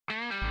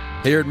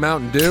Here at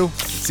Mountain Dew,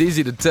 it's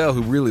easy to tell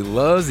who really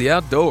loves the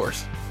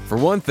outdoors. For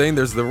one thing,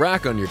 there's the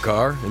rack on your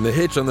car and the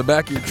hitch on the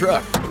back of your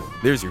truck.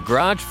 There's your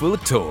garage full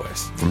of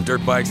toys, from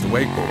dirt bikes to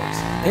wakeboards.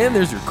 And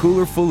there's your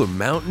cooler full of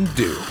Mountain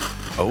Dew,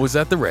 always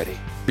at the ready.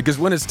 Because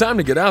when it's time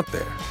to get out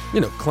there,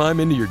 climb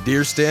into your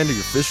deer stand or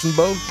your fishing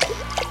boat,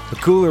 a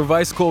cooler of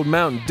ice-cold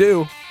Mountain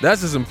Dew,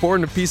 that's as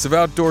important a piece of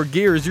outdoor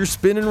gear as your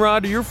spinning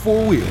rod or your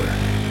four-wheeler.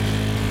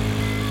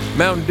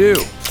 Mountain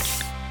Dew.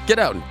 Get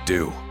out and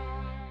do.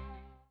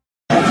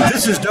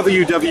 This is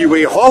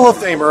WWE Hall of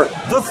Famer,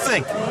 The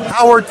Think,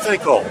 Howard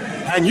Finkel,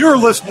 and you're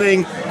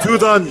listening to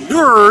the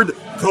Nerd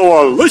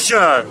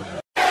Coalition.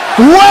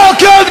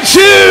 Welcome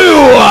to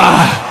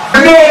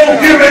No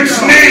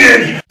Gimmicks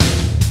Needed.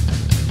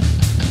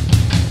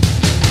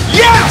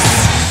 Yes!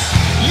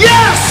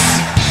 Yes!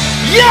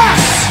 Yes!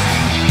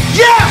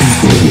 Yes!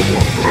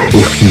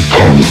 If you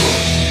can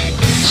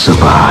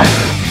survive,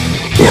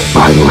 if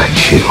I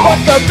let you.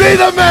 Want to be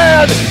the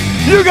man?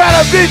 You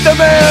gotta beat the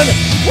man!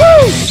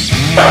 Woo!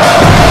 The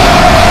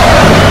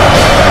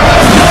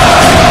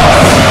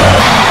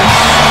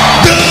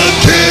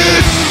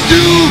kid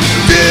you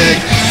dig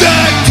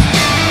that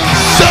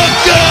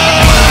sucker!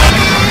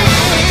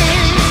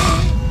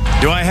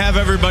 Do I have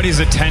everybody's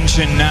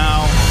attention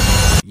now?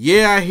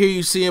 Yeah, I hear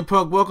you, CM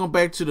Punk. Welcome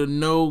back to the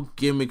No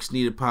Gimmicks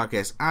Needed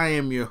podcast. I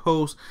am your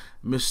host,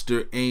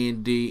 Mr.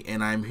 A&D,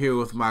 and I'm here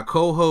with my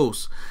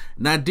co-host,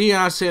 not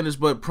Deion Sanders,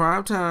 but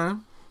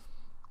Primetime.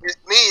 It's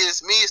me,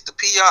 it's the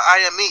PRIME.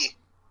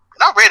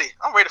 And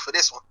I'm ready for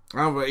this one.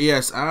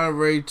 Yes, I'm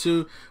ready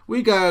too.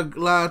 We got a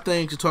lot of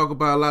things to talk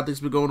about, a lot of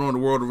things been going on in the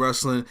world of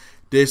wrestling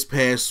this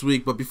past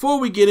week. But before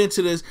we get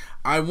into this,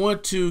 I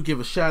want to give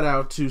a shout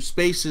out to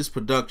Spaces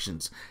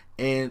Productions.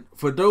 And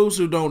for those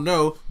who don't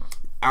know,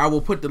 I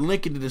will put the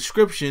link in the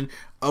description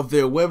of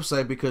their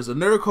website because the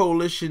Nerd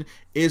Coalition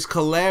is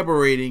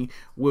collaborating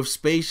with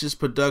Spacious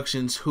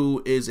Productions,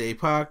 who is a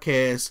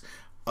podcast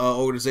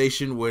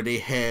organization where they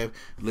have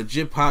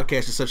legit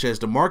podcasts such as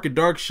the Mark and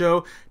Dark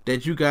Show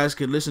that you guys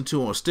can listen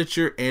to on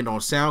Stitcher and on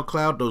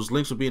SoundCloud. Those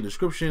links will be in the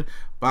description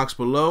box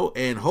below.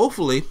 And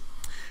hopefully,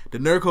 the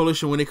Nerd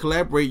Coalition, when they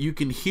collaborate, you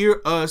can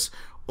hear us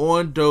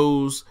on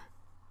those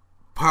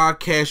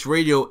podcast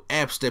radio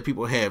apps that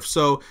people have.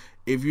 So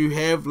if you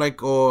have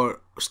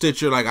or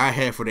Stitcher like I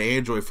have for the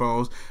Android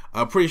phones,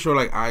 I'm pretty sure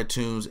like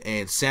iTunes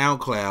and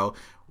SoundCloud,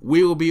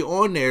 we will be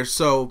on there.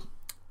 So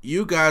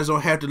you guys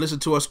don't have to listen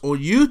to us on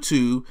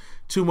YouTube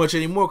too much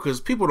anymore because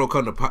people don't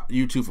come to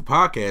YouTube for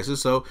podcasts.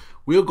 So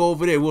we'll go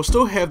over there. We'll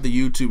still have the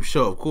YouTube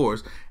show, of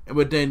course,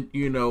 but then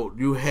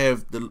you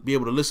have to be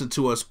able to listen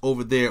to us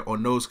over there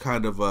on those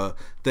kind of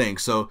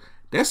things. So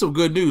that's some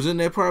good news, isn't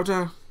that,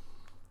 Primetime?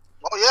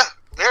 Oh yeah,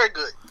 very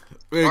good.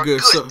 Very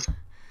good. So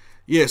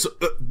yeah, so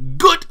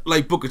good,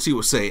 like Booker T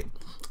was saying,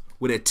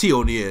 with that T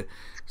on the end.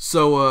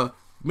 So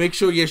make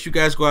sure, yes, you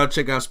guys go out and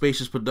check out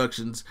Spacious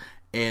Productions,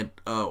 and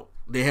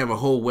they have a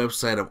whole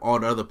website of all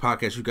the other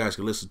podcasts you guys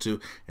can listen to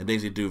and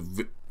things they do.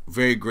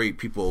 Very great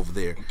people over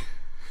there.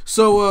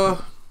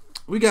 So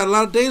we got a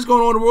lot of things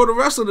going on in the world of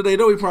wrestling today,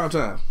 don't we,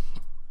 Primetime?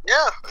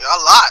 Yeah,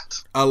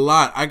 a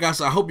lot.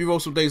 I hope you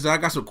wrote some things down.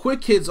 I got some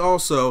quick hits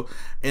also,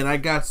 and I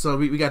got some.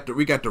 We got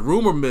the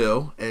rumor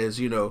mill, as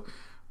you know.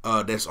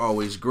 That's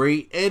always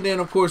great. And then,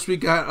 of course, we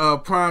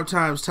got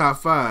Primetime's Top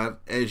 5,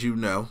 as you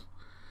know.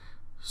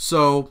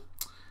 So,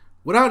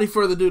 without any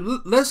further ado,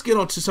 let's get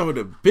on to some of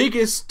the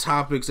biggest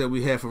topics that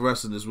we have for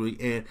wrestling this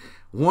week. And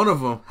one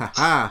of them,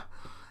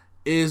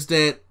 is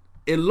that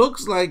it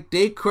looks like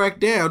they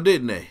cracked down,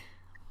 didn't they?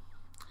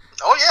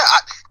 Oh, yeah.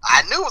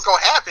 I knew it was going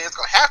to happen. It's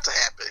going to have to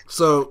happen.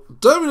 So,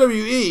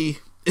 WWE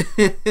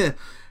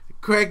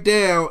cracked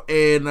down,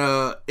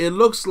 and it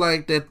looks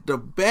like that the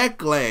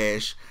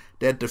backlash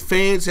that the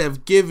fans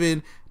have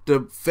given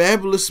the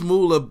Fabulous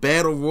Moolah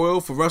Battle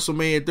Royal for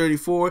WrestleMania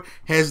 34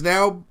 has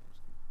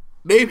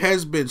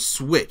been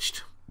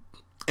switched.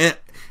 And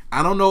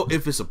I don't know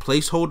if it's a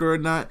placeholder or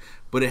not,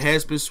 but it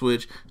has been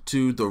switched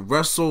to the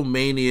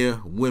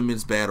WrestleMania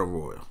Women's Battle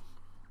Royal.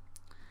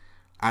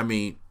 I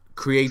mean,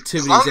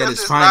 creativity is at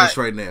its finest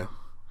right now.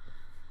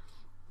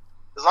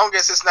 As long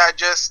as it's not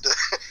just as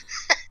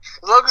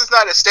long as it's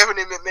not a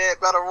Stephanie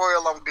McMahon Battle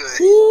Royal, I'm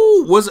good.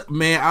 Ooh,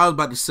 man, I was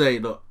about to say,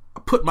 look, I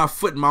put my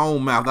foot in my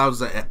own mouth. I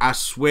was like, I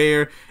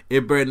swear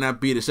it better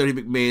not be the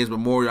Stephanie McMahon's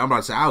memorial. I'm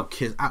about to say, I'll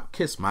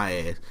kiss my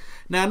ass.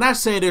 Now, I'm not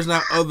saying there's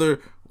not other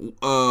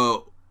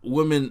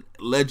women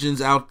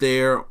legends out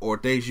there or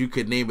things you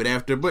could name it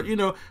after, but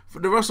for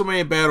the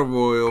WrestleMania Battle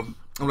Royal,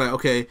 I'm like,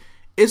 okay,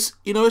 it's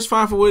it's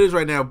fine for what it is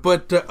right now.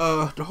 But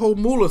the whole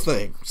Moolah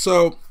thing.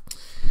 So,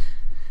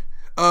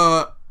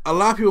 a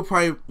lot of people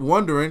probably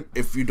wondering,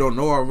 if you don't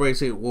know already,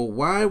 say, well,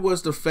 why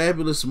was the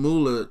Fabulous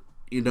Moolah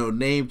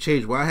name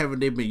change? Why haven't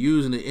they been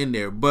using it in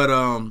there? But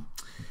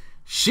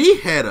she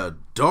had a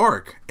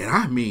dark, and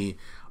I mean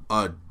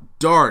a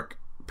dark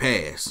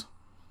past.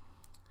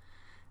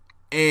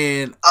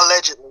 And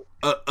allegedly.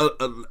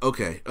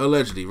 Okay,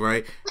 allegedly,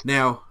 right?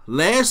 Now,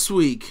 last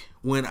week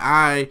when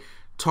I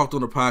talked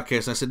on the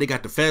podcast. I said they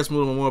got the fast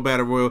moving Memorial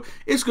Battle Royal.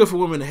 It's good for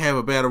women to have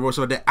a battle royal.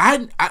 So that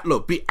I'm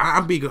being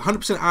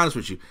 100% honest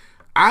with you.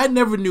 I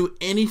never knew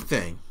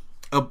anything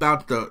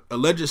about the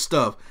alleged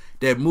stuff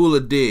that Moolah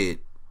did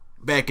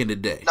back in the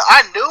day. No,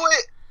 I knew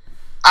it.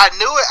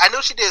 I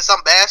knew she did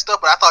some bad stuff,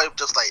 but I thought it was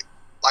just like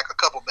a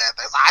couple bad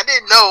things. I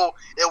didn't know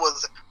it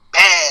was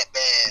bad.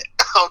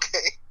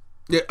 Okay.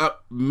 Yeah,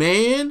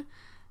 man,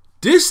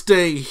 this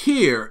thing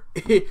here,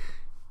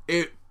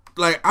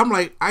 I'm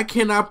like, I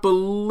cannot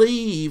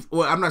believe.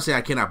 Well, I'm not saying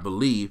I cannot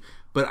believe,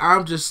 but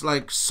I'm just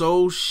like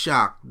so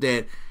shocked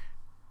that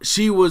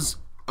she was,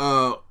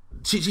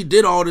 she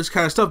did all this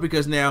kind of stuff,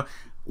 because now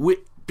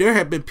there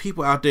have been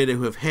people out there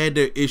who have had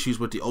their issues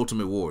with the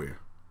Ultimate Warrior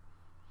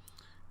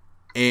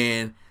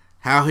and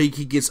how he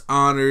gets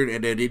honored,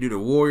 and then they do the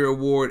Warrior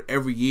Award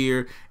every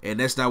year, and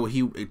that's not what he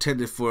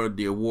intended for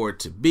the award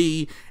to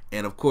be.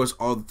 And of course,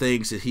 all the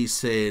things that he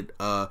said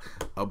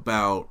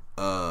about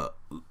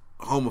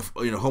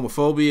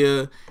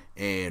homophobia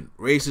and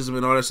racism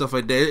and all that stuff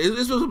like that.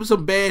 It's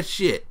some bad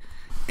shit.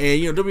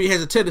 And WWE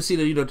has a tendency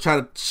to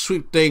try to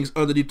sweep things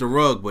underneath the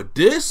rug, but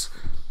this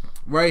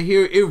right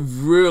here, it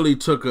really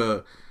took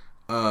a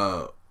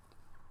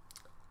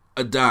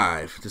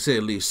dive, to say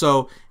the least.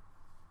 So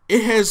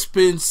it has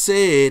been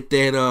said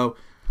that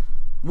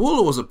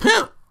Moolah was a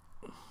pimp.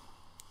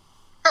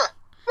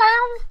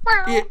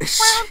 Yeah,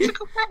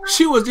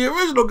 she was the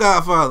original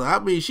Godfather. I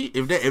mean,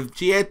 if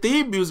she had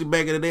theme music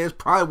back in the day, that's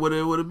probably what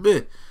it would have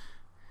been.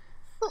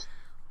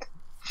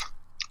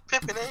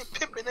 Pimpin'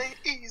 ain't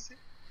easy.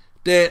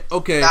 That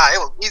okay? Nah, it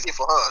was easy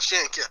for her. She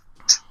didn't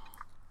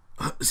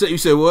care. So you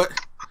said what?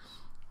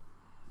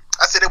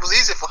 I said it was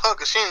easy for her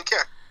because she didn't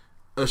care.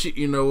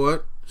 You know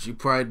what? She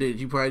probably did.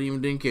 She probably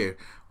even didn't care.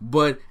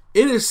 But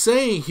it is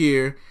saying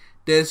here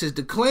that it says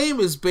the claim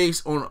is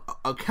based on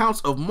accounts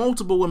of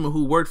multiple women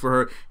who worked for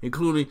her,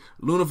 including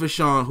Luna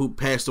Vachon, who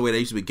passed away. That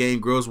used to be Game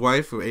Girl's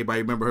wife. If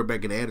anybody remember her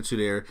back in the Attitude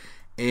Era.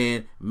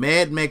 And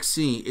Mad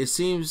Maxine. It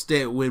seems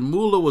that when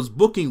Moolah was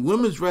booking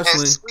women's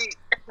wrestling, Sweet.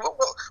 Hold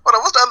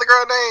on, what's the other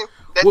girl name?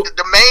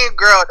 The main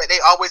girl that they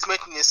always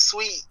mention is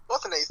Sweet.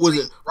 What's her name? Was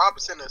Sweet it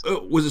Robinson?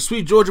 Was it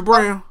Sweet Georgia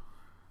Brown?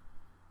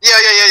 Yeah.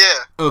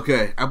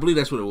 Okay, I believe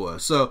that's what it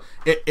was. So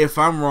if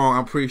I'm wrong,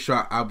 I'm pretty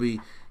sure I'll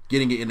be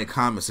getting it in the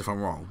comments if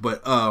I'm wrong.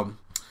 But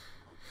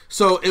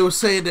so it was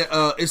saying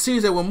that it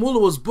seems that when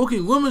Moolah was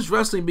booking women's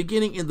wrestling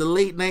beginning in the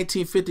late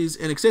 1950s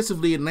and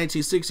extensively in the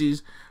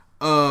 1960s,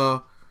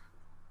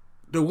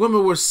 the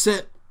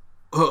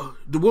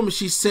woman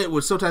she sent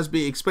would sometimes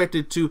be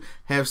expected to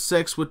have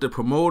sex with the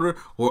promoter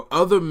or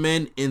other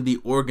men in the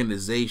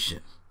organization.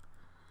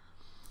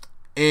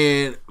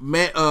 And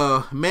Mad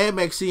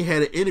Maxine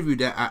had an interview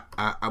that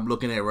I'm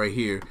looking at right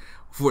here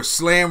for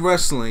Slam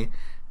Wrestling.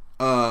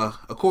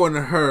 According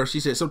to her, she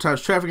said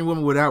sometimes trafficking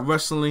women without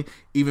wrestling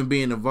even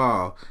being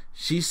involved.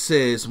 She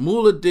says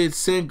Moolah did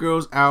send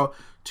girls out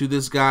to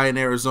this guy in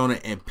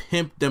Arizona and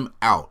pimp them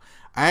out.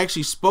 I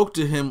actually spoke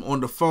to him on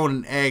the phone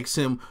and asked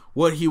him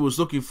what he was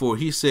looking for.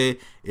 He said,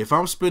 if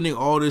I'm spending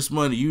all this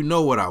money, you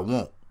know what I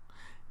want.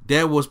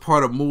 That was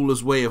part of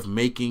Moolah's way of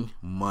making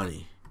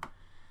money.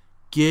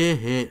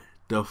 Get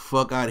the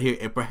fuck out of here.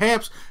 And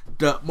perhaps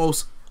the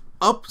most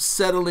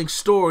upsetting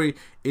story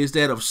is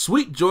that of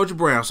Sweet Georgia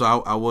Brown. So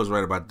I was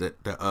right about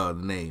the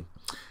name,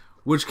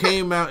 which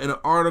came out in an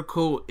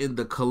article in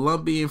the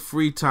Colombian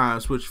Free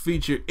Times, which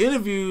featured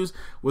interviews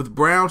with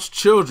Brown's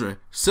children,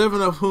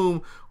 7 of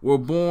whom were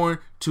born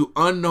to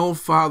unknown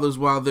fathers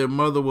while their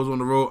mother was on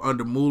the road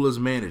under Moolah's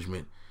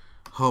management.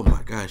 Oh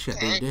my gosh, yeah,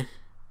 they did.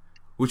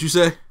 What you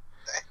say?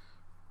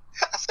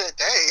 I said,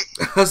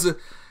 dang. I said,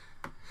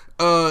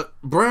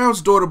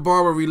 Brown's daughter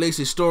Barbara relates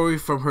a story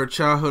from her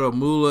childhood of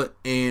Moolah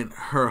and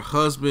her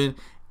husband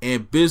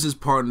and business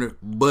partner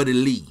Buddy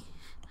Lee.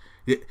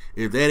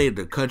 If that ain't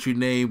the country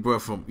name, bro,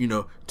 from,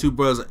 two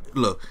brothers.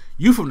 Look,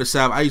 you from the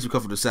South. I used to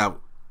come from the South.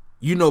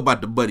 You know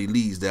about the Buddy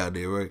Lees down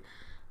there, right?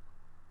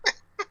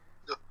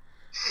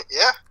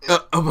 Yeah.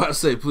 I'm about to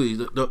say, please,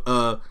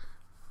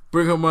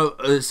 bring her mother.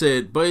 It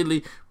said Buddy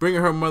Lee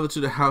bringing her mother to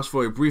the house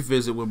for a brief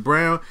visit. When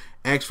Brown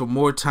asked for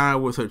more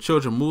time with her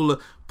children, Moolah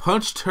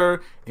punched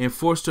her and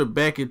forced her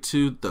back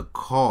into the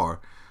car.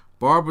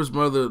 Barbara's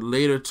mother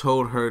later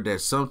told her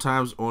that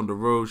sometimes on the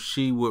road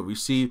she would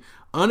receive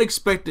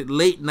unexpected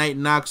late night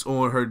knocks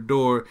on her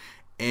door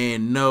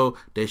and know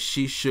that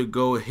she should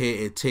go ahead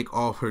and take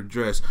off her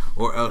dress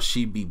or else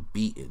she'd be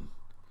beaten.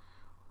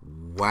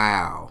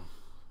 Wow.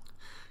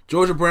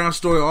 Georgia Brown's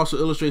story also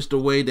illustrates the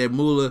way that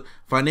Moolah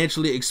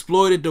financially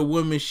exploited the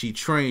women she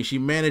trained. She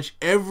managed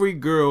every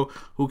girl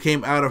who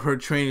came out of her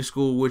training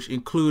school, which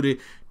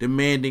included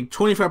demanding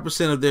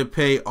 25% of their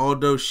pay,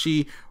 although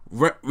she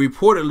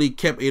reportedly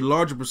kept a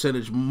larger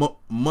percentage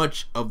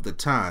much of the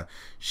time.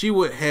 She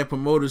would have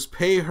promoters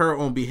pay her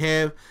on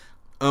behalf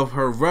of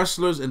her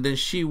wrestlers, and then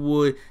she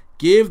would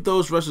give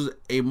those wrestlers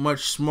a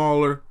much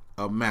smaller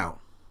amount.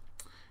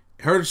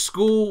 Her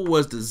school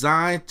was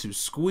designed to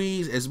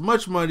squeeze as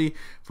much money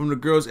from the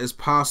girls as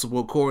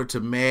possible, according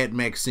to Mad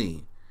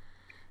Maxine.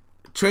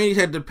 Trainees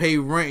had to pay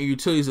rent and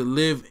utilities to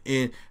live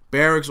in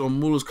barracks on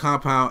Moolah's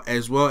compound,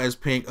 as well as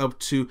paying up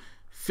to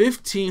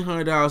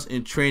 $1,500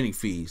 in training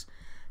fees.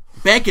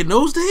 Back in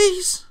those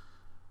days,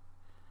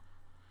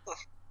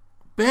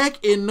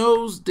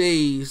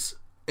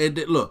 and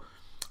look,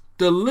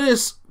 the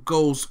list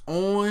goes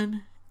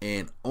on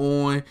and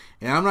on,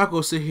 and I'm not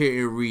going to sit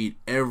here and read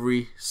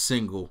every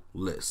single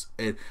list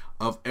and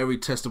of every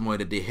testimony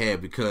that they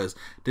have, because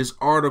this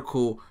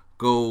article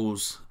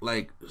goes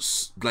like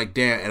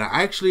down, and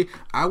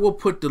I will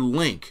put the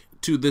link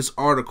to this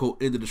article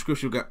in the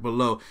description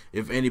below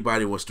if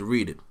anybody wants to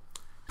read it.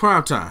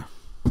 Prime time.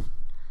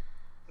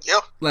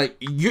 Yep.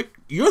 Like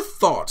your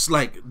thoughts,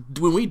 like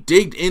when we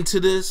digged into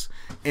this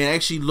and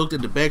actually looked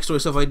at the backstory,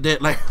 stuff like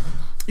that, like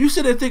you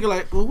sit there thinking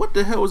like, well, what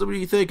the hell was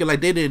everybody thinking?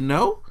 Like they didn't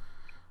know?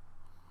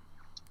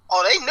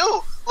 Oh, they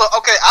knew. Look,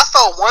 okay, I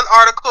saw one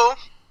article,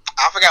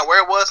 I forgot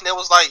where it was, and it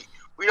was like,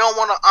 we don't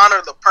want to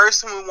honor the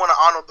person, we want to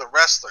honor the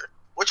wrestler.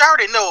 Which I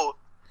already know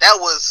that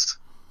was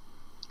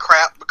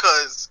crap,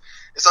 because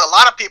it's a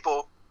lot of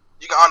people,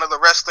 you can honor the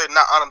wrestler,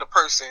 not honor the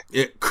person.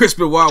 Yeah, Chris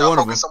Benoit, one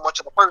of them. So much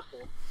of the person.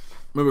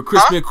 Remember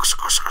Chris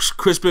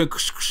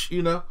Benoit,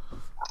 you know?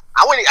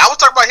 I was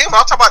talking about him. I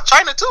was talking about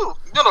China too.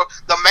 You know,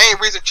 the main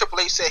reason Triple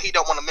H said he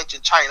don't want to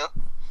mention China.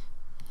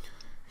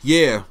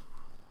 Yeah.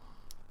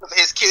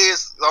 His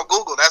kids on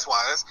Google. That's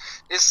why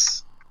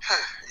it's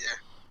yeah.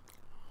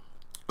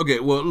 Okay,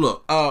 well,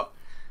 look.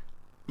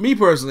 Me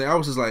personally, I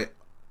was just like,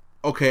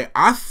 okay,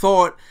 I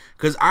thought,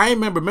 because I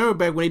remember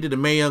back when they did the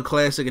Mae Young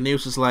Classic, and they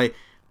was just like,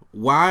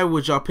 why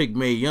would y'all pick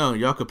Mae Young?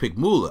 Y'all could pick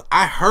Moolah.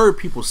 I heard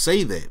people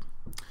say that.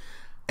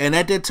 And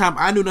at that time,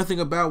 I knew nothing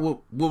about what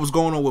was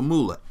going on with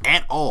Moolah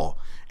at all.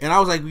 And I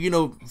was like, you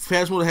know,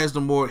 Fats Moolah has the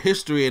more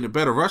history and the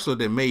better wrestler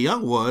than Mae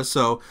Young was.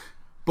 So,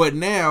 but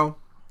now,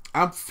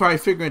 I'm probably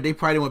figuring they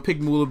probably didn't want to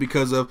pick Moolah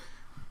because of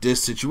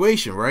this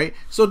situation, right?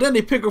 So then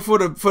they pick her for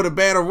the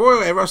Battle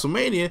Royal at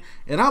WrestleMania,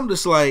 and I'm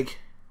just like,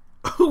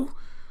 oh,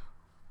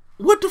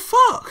 what the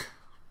fuck?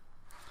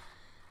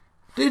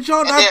 Did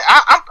y'all not?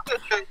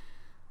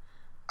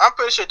 I'm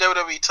pretty sure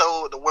WWE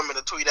told the women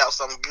to tweet out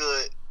something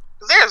good.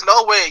 Because there's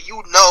no way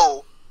you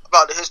know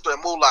about the history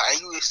of Moolah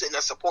and you sitting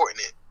there supporting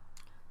it.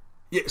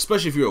 Yeah,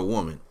 especially if you're a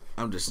woman.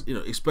 I'm just, you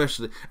know,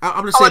 especially.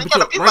 I'm just saying,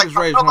 because right is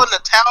right.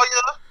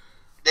 Natalia,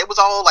 they was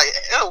all like,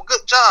 "Oh, good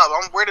job!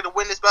 I'm ready to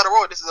win this battle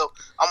royal.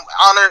 I'm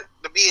honored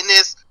to be in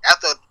this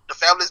after the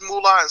Fabulous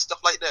Moolah and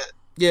stuff like that."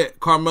 Yeah,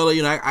 Carmella,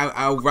 you know,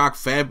 I rock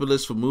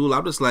Fabulous for Moolah.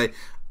 I'm just like,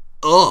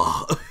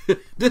 oh,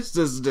 this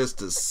is just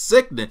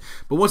sickening.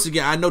 But once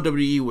again, I know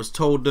WWE was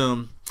told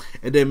them,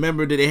 and then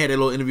remember that they had that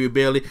little interview with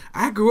Bayley.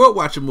 I grew up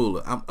watching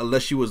Moolah,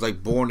 unless she was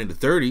like born in the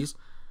 30s.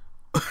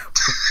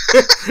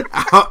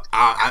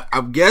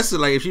 I'm guessing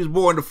like if she's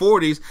born in the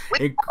 40s.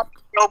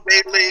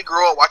 Bayley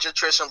grew up watching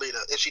Trish and Lita,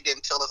 if she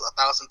didn't tell us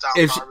 1,000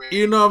 times already.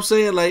 You know what I'm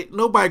saying? Like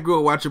nobody grew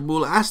up watching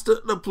Moolah. I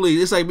stood no,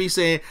 please. It's like me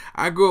saying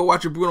I grew up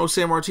watching Bruno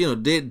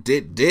Sammartino.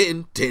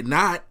 Did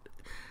not.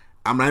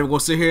 I'm not even gonna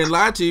sit here and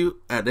lie to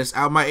you. That's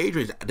out my age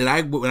range.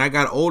 When I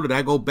got older, did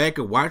I go back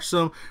and watch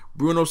some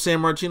Bruno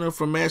Sammartino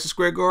from Madison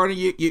Square Garden?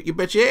 You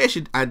bet your ass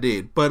I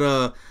did.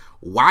 But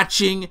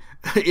watching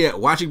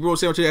Bruno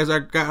Sammartino as I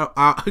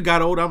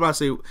got older, I'm about to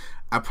say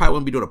I probably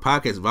wouldn't be doing a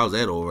podcast if I was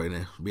that old right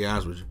now. To be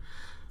honest with you.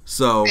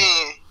 So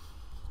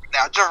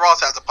now Jim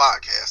Ross has a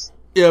podcast.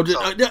 Yeah,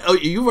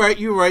 you're right.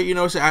 You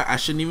know, I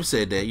shouldn't even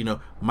say that. You know,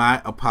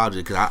 my apology,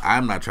 because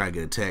I'm not trying to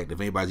get attacked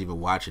if anybody's even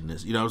watching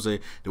this. You know what I'm saying?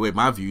 The way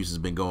my views has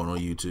been going on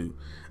YouTube.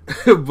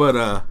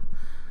 But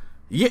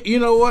yeah, you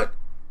know what?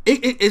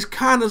 It's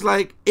kind of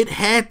like it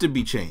had to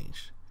be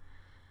changed.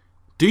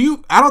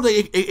 I don't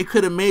think it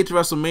could have made to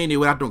WrestleMania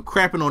without them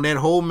crapping on that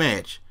whole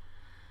match.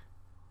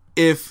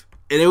 It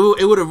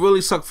would have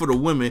really sucked for the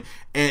women,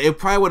 and it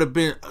probably would have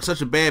been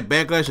such a bad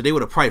backlash that they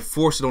would have probably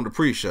forced it on the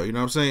pre-show. You know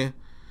what I'm saying?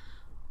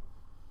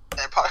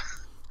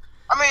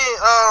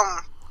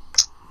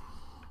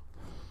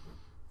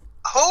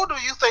 Who do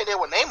you think they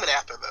would name it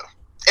after, though?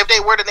 If they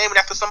were to name it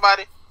after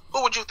somebody,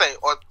 who would you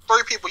think? Or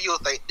 3 people you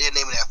would think they'd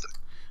name it after?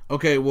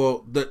 Okay,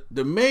 well,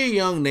 the Mae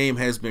Young name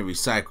has been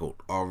recycled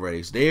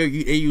already. So they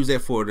use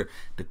that for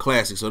the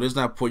classic. So there's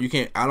not you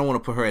can't. I don't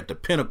want to put her at the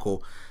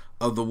pinnacle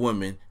of the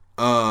women.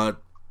 I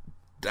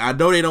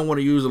know they don't want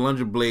to use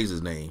Alundra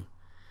Blaze's name.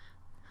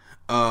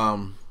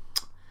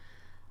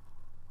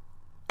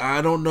 I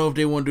don't know if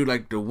they want to do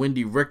like the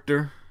Wendy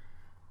Richter.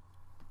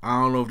 I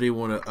don't know if they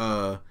want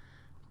to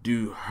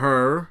do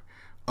her.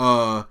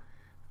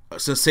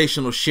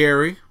 Sensational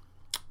Sherry.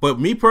 But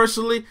me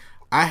personally,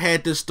 I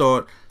had this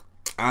thought.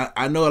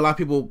 I know a lot of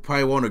people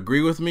probably won't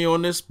agree with me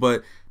on this,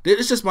 but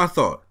it's just my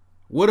thought.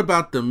 What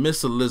about the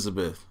Miss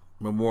Elizabeth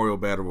Memorial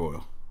Battle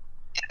Royal?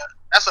 Yeah,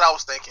 that's what I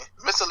was thinking.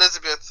 Miss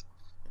Elizabeth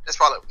is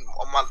probably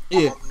on my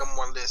number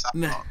one list.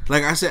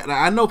 Like I said,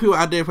 I know people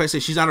out there probably say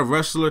she's not a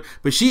wrestler,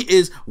 but she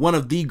is one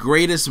of the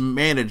greatest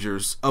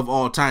managers of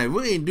all time.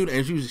 Really didn't do that.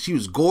 And she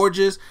was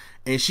gorgeous,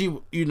 and she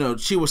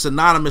was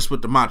synonymous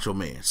with the Macho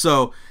Man.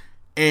 So,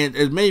 and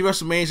as many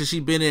WrestleManias that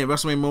she's been in,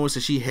 WrestleMania moments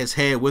that she has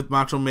had with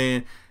Macho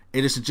Man,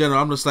 and just in general,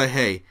 I'm just like,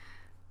 hey,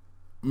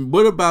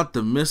 what about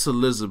the Miss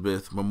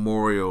Elizabeth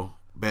Memorial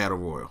Battle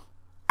Royal.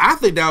 I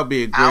think that would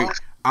be a great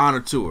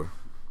honor to her.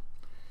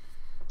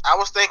 I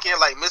was thinking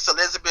like Miss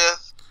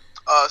Elizabeth,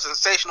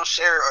 Sensational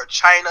Sherry, or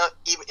China,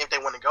 even if they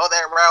want to go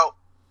that route.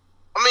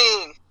 I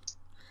mean,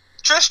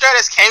 Trish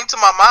Stratus came to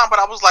my mind, but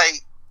I was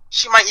like,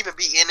 she might even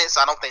be in it,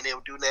 so I don't think they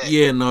would do that.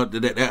 Yeah, no,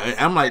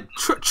 I'm like,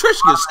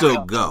 Trish can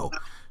still go.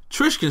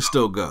 Trish can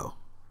still go.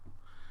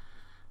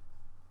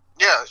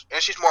 Yeah,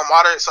 and she's more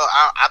moderate, so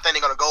I think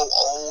they're gonna go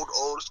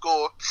old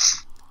school.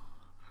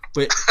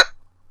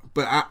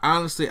 But I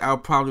honestly, I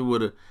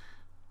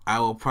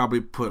will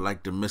probably put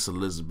like the Miss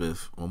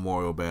Elizabeth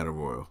Memorial Battle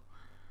Royal.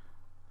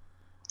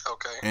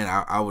 Okay. And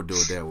I would do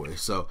it that way.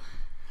 So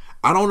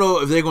I don't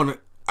know if they're gonna.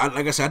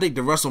 Like I said, I think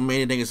the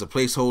WrestleMania thing is a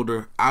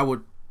placeholder.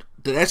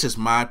 That's just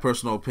my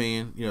personal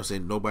opinion. You know,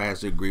 saying nobody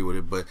has to agree with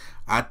it, but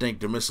I think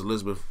the Miss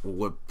Elizabeth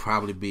would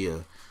probably be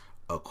a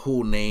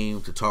cool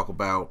name to talk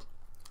about.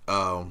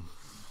 What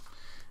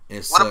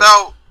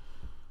about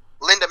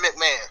Linda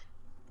McMahon?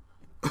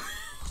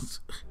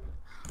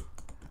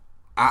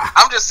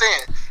 I'm just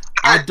saying.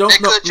 I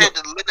don't know. They could change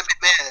to Linda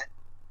McMahon.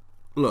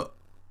 Look,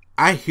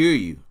 I hear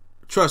you.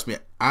 Trust me,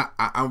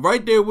 I'm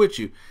right there with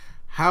you.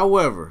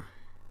 However,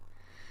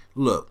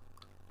 look,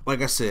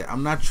 like I said,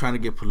 I'm not trying to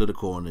get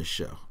political on this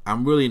show.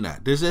 I'm really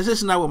not. This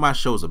is not what my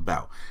show's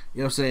about. You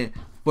know what I'm saying?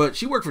 But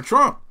she worked for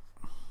Trump.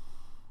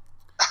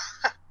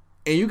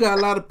 And you got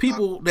a lot of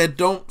people that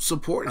don't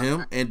support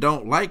him and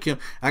don't like him.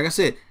 Like I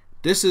said,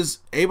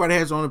 everybody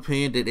has their own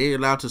opinion, that they're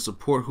allowed to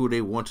support who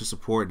they want to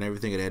support and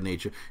everything of that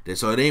nature.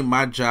 So it ain't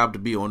my job to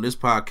be on this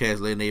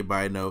podcast letting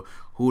everybody know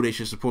who they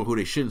should support, who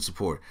they shouldn't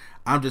support.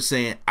 I'm just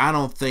saying, I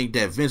don't think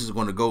that Vince is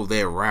going to go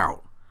their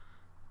route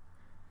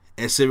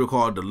and say we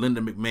call it the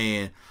Linda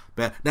McMahon.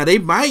 Now they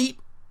might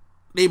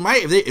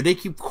if they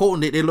keep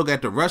quoting it, they look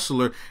at the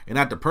wrestler and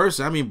not the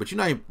person. I mean, but you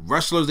know,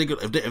 wrestlers,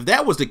 if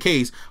that was the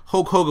case,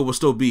 Hulk Hogan would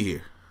still be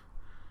here.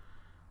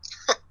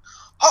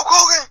 Hulk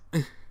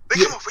Hogan,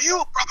 big coming for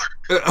you,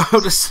 brother.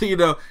 I'm just, you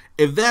know,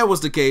 if that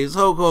was the case,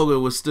 Hulk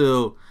Hogan would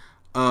still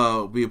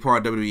be a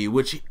part of WWE,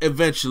 which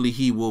eventually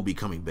he will be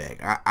coming back.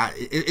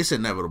 It's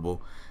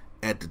inevitable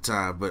at the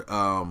time, but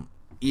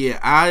yeah,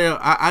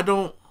 I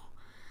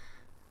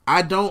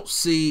don't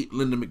see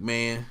Linda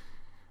McMahon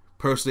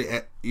personally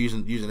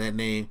using that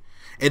name.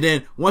 And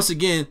then once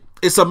again,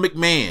 it's a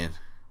McMahon.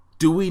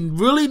 Do we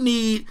really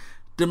need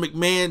the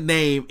McMahon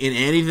name in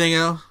anything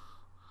else?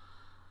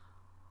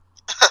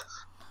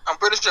 I'm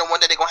pretty sure one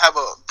day they're gonna have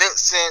a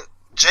Vincent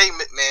J.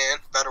 McMahon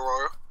Battle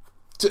Royal.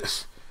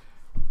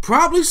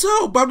 Probably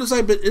so. But I'm just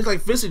like, but it's like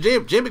Vincent J.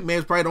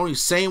 McMahon's probably the only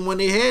same one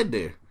they had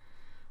there.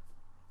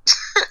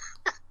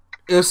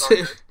 It's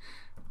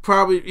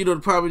probably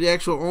the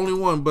actual only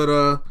one. But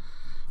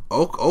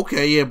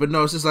okay, yeah, but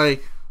no, it's just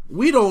like,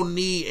 we don't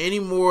need any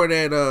more of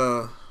that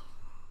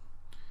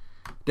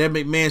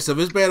McMahon stuff.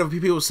 It's bad if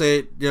people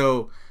say,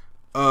 the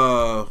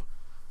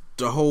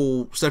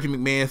whole Stephanie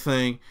McMahon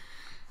thing,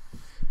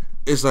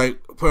 it's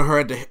like put her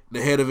at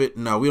the head of it.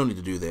 No, we don't need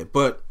to do that.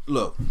 But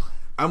look,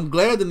 I'm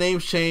glad the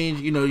name's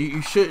changed. You know,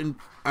 you shouldn't.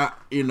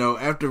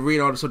 After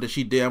reading all the stuff that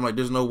she did, I'm like,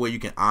 there's no way you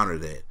can honor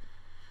that.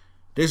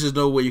 There's just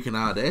no way you can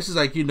honor that. It's just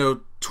like,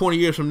 20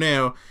 years from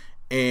now,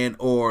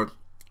 or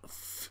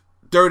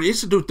 30. It's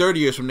to do 30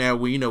 years from now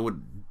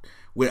when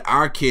when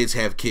our kids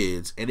have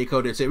kids, and they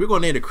come there and say, we're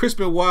going to name the Chris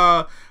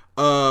Benoit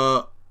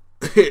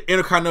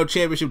Intercontinental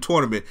Championship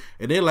Tournament.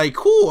 And they're like,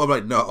 cool. I'm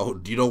like,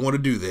 no, you don't want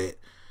to do that.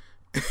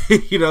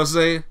 You know what I'm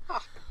saying?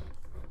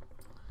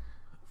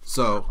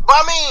 So. But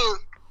I mean,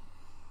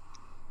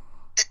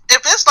 if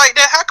it's like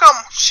that, how come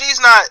she's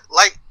not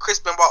like Chris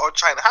Benoit or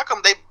China? How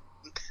come they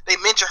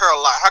mention her a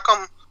lot? How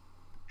come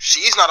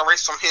she's not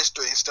erased from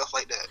history and stuff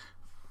like that?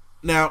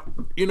 Now,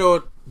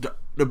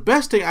 the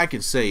best thing I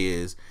can say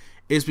is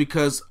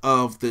because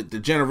of the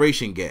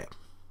generation gap.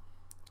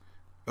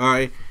 All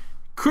right,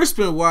 Chris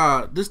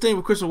Benoit, this thing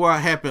with Chris Benoit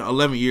happened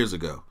 11 years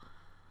ago.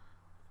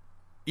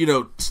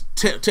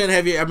 10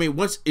 heavy. I mean,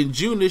 once in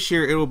June this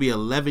year, it will be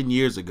 11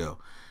 years ago.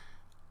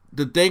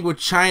 The thing with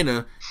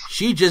China,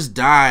 she just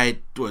died.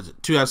 Was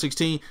it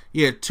 2016?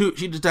 Yeah,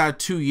 she just died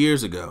 2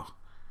 years ago,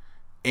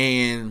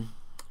 and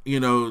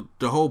the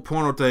whole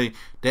porno thing,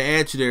 the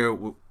attitude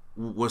there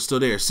was still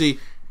there. See,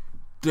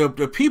 the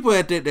people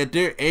that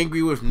they're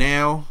angry with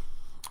now,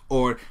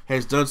 or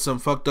has done some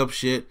fucked up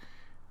shit,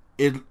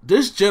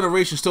 this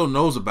generation still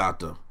knows about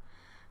them.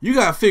 You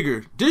gotta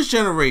figure, this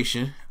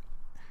generation,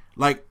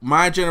 like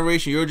my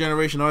generation, your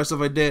generation, all that stuff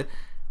like that,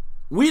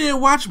 we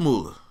didn't watch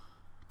Moolah.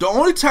 The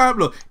only time,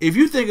 look, if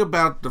you think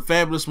about the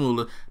Fabulous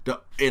Moolah,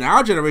 in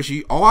our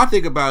generation, all I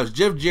think about is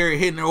Jeff Jarrett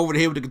hitting her over the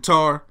head with the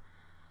guitar,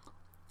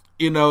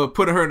 putting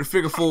her in the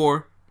figure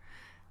four,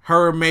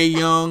 her and Mae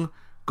Young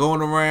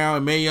going around,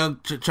 and Mae Young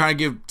trying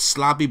to give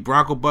sloppy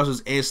Bronco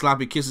busters and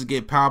sloppy kisses,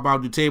 getting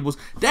powerbombed through tables.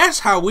 That's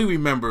how we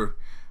remember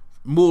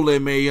Moolah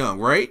and Mae Young,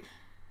 right?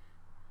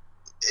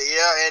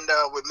 Yeah, and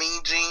with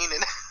Mean Gene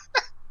and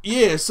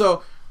yeah.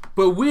 So,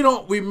 but we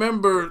don't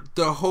remember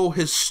the whole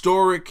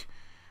historic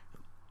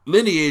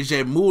lineage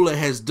that Moolah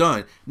has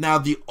done. Now,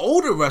 the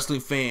older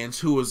wrestling fans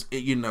who is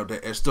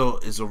that still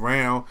is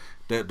around,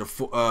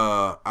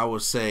 I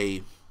would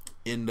say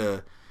in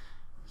their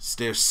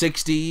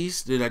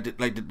 60s,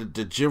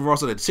 the Jim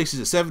Ross of the 60s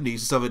and 70s and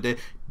stuff like that.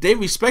 They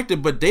respect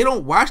it, but they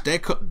don't watch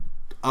that.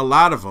 A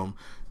lot of them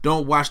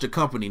don't watch the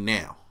company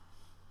now.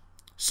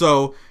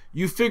 So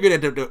you figure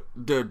that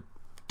the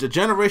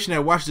generation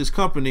that watches this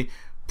company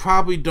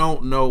probably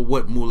don't know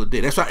what Moolah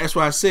did. That's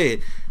why I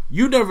said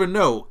you never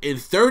know. In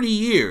 30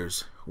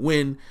 years,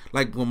 when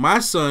my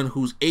son,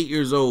 who's 8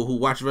 years old, who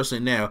watches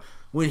wrestling now,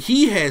 when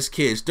he has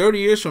kids, 30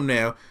 years from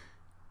now,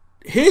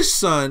 his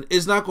son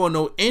is not going to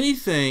know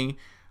anything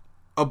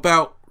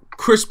about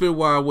Chris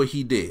Benoit, what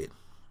he did,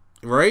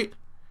 right?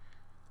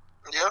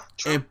 Yeah.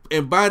 True.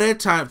 And by that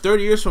time,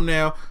 30 years from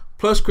now,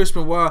 plus Chris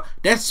Benoit,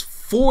 that's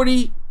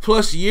 40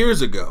 plus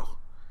years ago.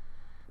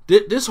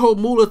 This whole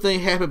Moolah thing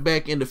happened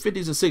back in the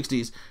 50s and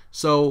 60s,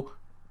 so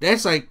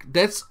that's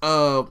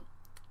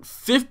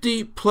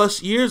 50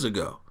 plus years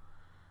ago.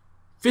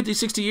 50,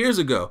 60 years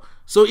ago.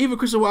 So even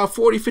Chris Benoit,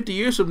 40, 50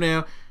 years from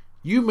now,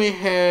 you may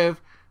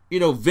have,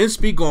 Vince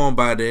be gone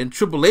by then,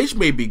 Triple H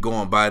may be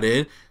gone by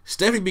then,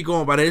 Stephanie be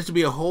gone by then. It's to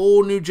be a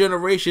whole new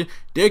generation.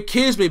 Their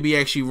kids may be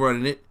actually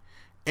running it,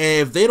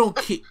 and if they don't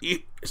keep,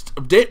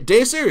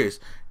 they're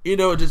serious.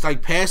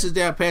 Just passes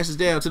down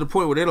to the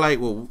point where they're like,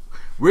 well,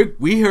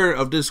 we heard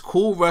of this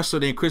cool wrestler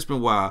named Chris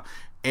Benoit,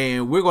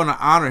 and we're going to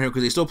honor him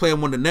because they still play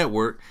him on the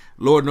network.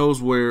 Lord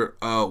knows where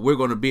we're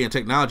going to be in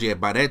technology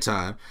at by that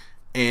time.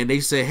 And they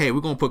say, hey, we're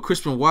going to put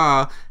Chris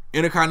Benoit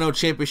Intercontinental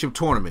Championship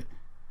Tournament.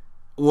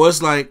 Well,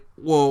 it's like,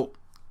 well,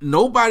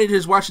 nobody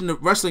that's watching the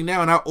wrestling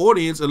now in our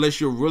audience, unless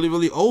you're really,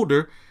 really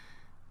older,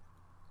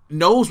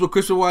 knows what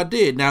Chris Benoit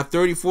did. Now,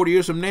 30, 40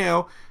 years from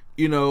now,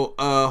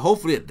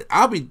 hopefully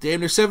I'll be damn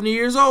near 70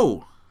 years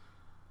old.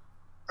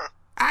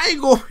 I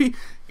ain't going to be,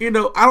 I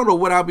don't know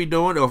what I'll be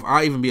doing or if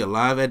I'll even be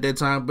alive at that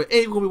time, but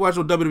ain't going to be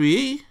watching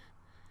WWE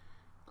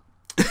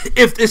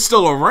if it's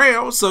still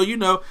around. So,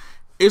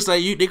 it's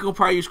like they can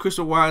probably use Chris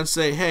Benoit and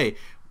say, hey,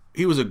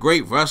 he was a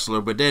great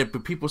wrestler, but then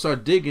people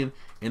start digging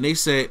and they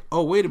say,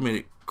 oh, wait a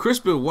minute, Chris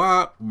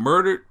Benoit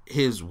murdered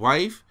his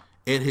wife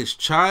and his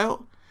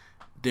child,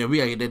 then we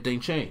gotta get that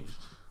thing changed.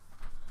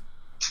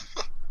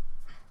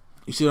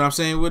 You see what I'm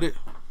saying with it?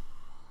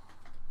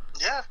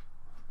 Yeah.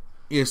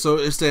 Yeah, so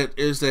it's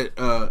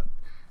that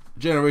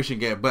generation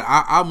gap. But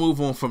I'll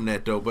move on from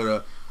that though.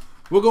 But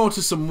we're going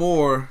to some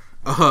more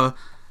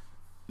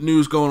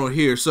news going on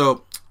here.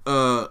 So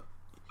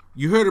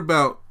you heard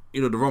about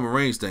the Roman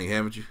Reigns thing,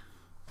 haven't you?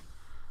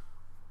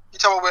 You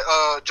talking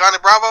about Johnny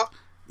Bravo?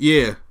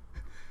 Yeah.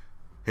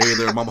 Hey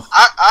there, mama.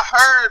 I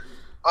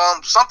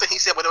heard something he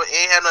said, but it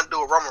ain't had nothing to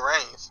do with Roman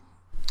Reigns.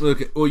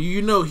 Okay,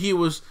 well, he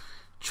was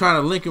trying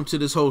to link him to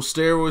this whole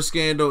steroid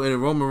scandal, and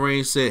Roman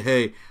Reigns said,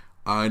 hey,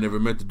 I never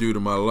meant to do it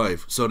in my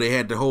life. So they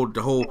had to hold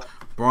the whole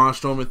Braun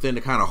Strowman thing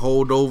to kind of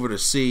hold over to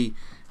see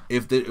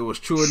if it was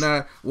true or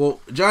not.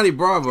 Well, Johnny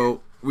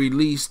Bravo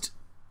released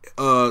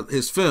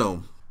his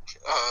film.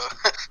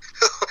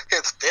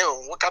 His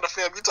film? What kind of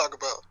film you talking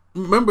about?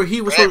 Remember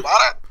he was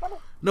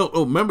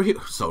remember he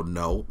was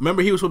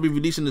supposed to be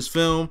releasing this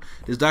film,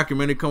 this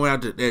documentary coming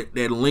out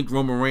that linked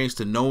Roman Reigns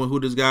to knowing who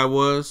this guy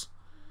was.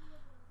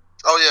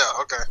 Oh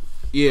yeah, okay.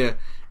 Yeah,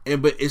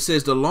 but it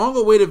says the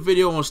long-awaited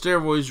video on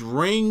steroids,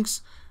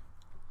 Reigns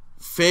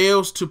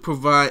fails to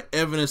provide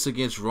evidence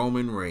against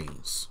Roman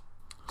Reigns.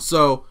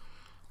 So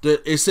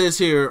it says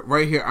here,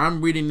 right here,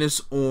 I'm reading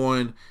this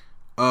on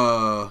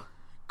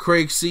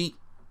Craig's Seat.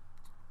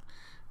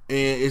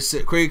 And it's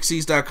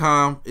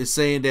CraigSeats.com is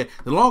saying that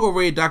the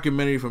long-awaited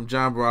documentary from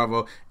John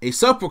Bravo, a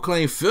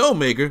self-proclaimed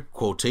filmmaker,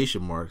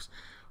 quotation marks,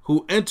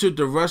 who entered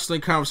the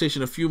wrestling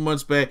conversation a few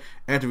months back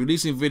after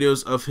releasing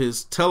videos of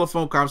his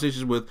telephone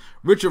conversations with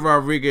Richard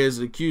Rodriguez,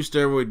 the accused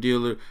steroid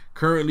dealer,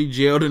 currently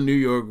jailed in New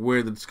York,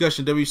 where the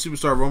discussion WWE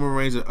superstar Roman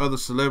Reigns and other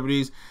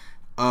celebrities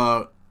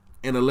and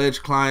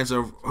alleged clients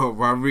of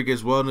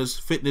Rodriguez Wellness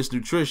Fitness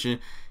Nutrition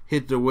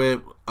hit the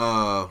web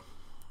on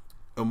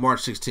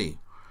March 16th.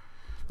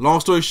 Long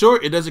story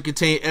short, it doesn't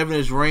contain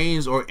evidence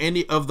Reigns or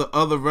any of the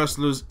other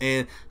wrestlers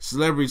and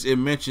celebrities it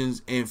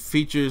mentions, and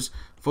features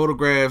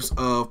photographs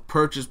of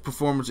purchased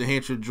performance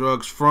enhancing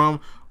drugs from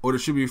or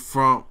distributed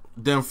from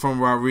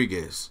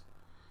Rodriguez.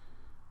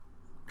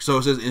 So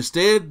it says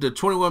instead, the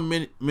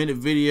 21-minute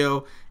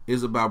video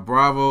is about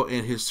Bravo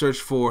and his search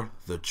for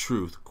the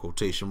truth,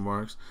 quotation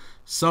marks,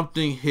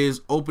 something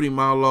his opening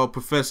monologue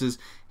professes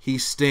he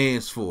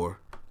stands for.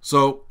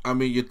 So, I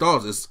mean, your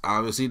thoughts? It's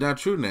obviously not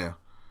true now.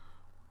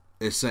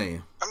 It's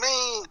saying. I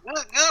mean,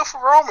 good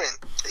for Roman.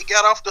 He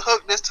got off the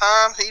hook this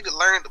time. He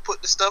learned to put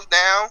the stuff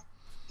down,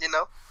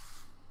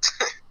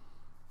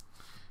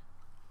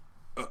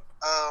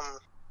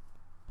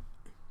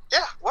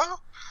 Yeah,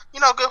 well,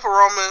 good for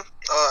Roman.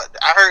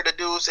 I heard the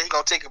dude say he's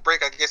gonna take a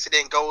break. I guess it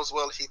didn't go as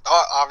well as he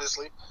thought,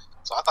 obviously.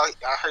 So I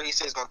heard he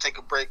said he's gonna take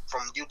a break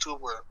from YouTube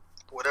or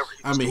whatever.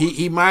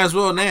 He might as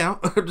well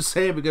now. I'm just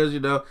saying because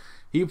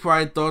he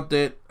probably thought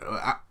that.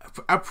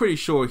 I'm pretty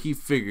sure he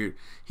figured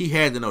he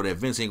had to know that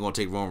Vince ain't gonna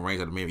take Roman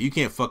Reigns out of the man. You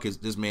can't fuck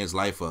this man's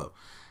life up.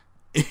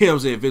 You know what I'm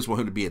saying? Vince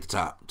want him to be at the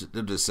top.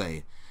 I'm just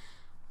saying,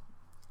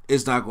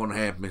 it's not gonna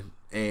happen.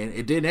 and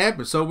it didn't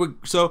happen. So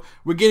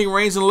we're getting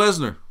Reigns and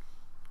Lesnar,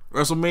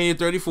 WrestleMania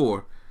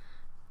 34.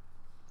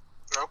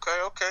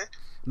 Okay.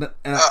 And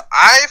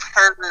I've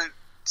heard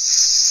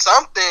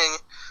something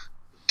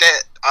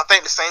that I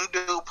think the same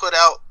dude put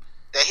out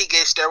that he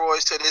gave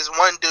steroids to this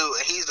one dude,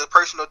 and he's the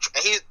personal.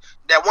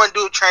 That one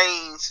dude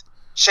trains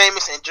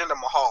Sheamus and Jinder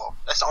Mahal.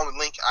 That's the only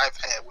link I've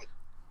had with,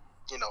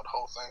 the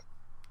whole thing.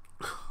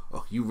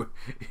 Oh,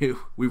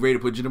 we ready to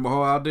put Jinder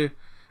Mahal out there?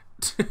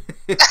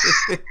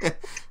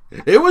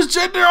 It was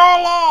Jinder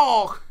all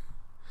along.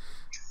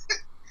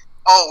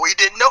 Oh, we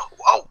didn't know.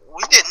 Oh,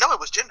 we didn't know it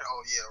was Jinder.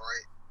 Oh, yeah,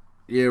 right.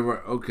 Yeah,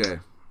 right. Okay.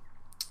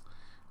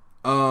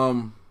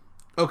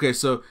 Okay,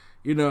 so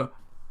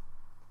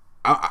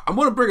I'm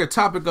gonna bring a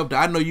topic up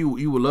that I know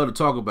you would love to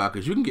talk about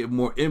because you can get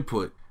more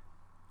input.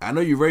 I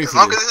know you're ready for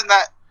this.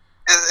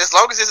 As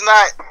long as it's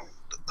not.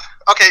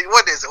 Okay,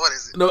 what is it?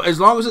 No, as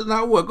long as it's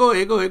not what? Go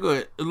ahead.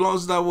 As long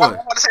as it's not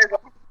what?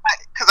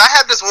 Because I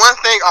have this one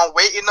thing I'm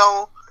waiting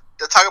on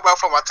to talk about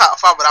for my top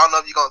 5, but I don't know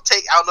if you're gonna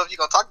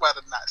talk about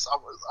it or not. So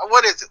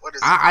what is it?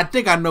 I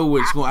think I know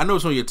what's going. I know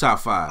it's on your top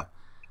 5.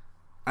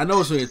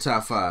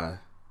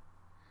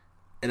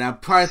 And I'm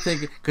probably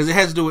thinking because it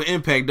has to do with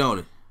Impact, don't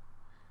it?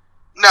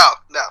 No.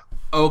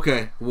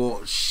 Okay,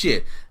 well,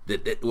 shit.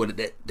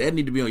 That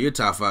need to be on your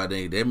top 5.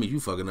 Then that means you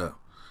fucking up.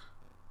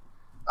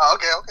 Oh,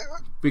 okay.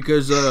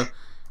 Because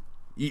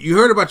you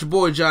heard about your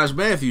boy Josh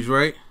Matthews,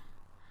 right?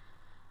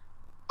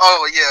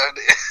 Oh yeah.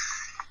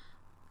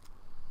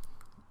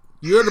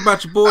 You heard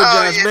about your boy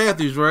Josh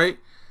Matthews, right?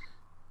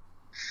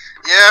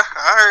 Yeah,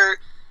 I heard.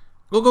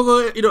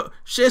 Go.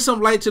 Shed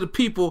some light to the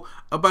people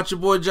about your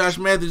boy Josh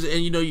Matthews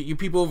and your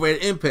people over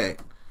at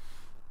Impact.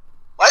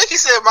 Why you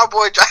said my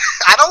boy Josh?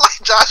 I don't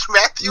like Josh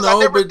Matthews. I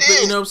never did.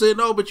 But you know what I'm saying?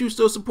 No, but you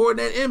still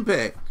supporting that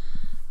Impact.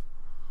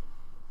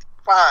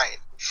 Fine.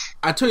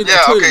 I told you,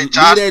 Josh leave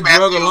that Matthews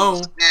drug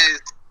alone.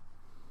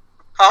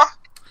 Huh?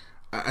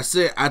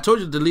 I told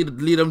you to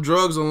leave them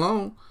drugs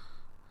alone.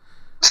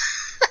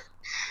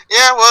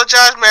 Yeah, well,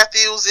 Josh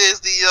Matthews is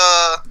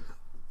the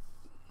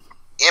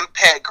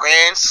Impact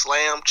Grand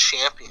Slam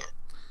champion.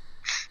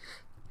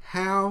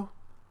 How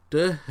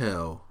the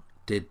hell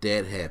did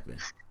that happen?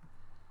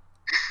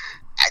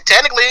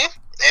 Technically,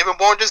 Evan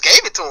Bourne just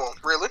gave it to him.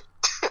 Really,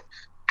 I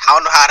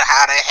don't know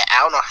I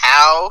don't know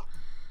how.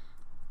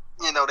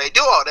 They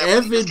do all that.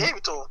 But he just gave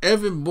it to him.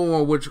 Evan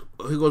Bourne, which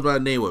he goes by the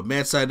name of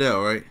Matt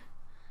Sydal, right?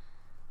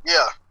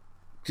 Yeah.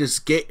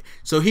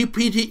 So he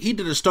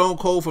did a Stone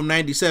Cold from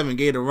 '97,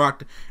 gave the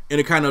Rock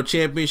Intercontinental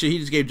Championship. He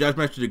just gave Josh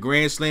Matthews the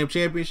Grand Slam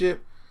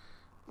Championship.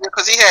 Yeah,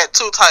 because he had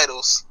 2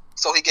 titles,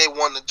 so he gave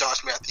one to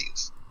Josh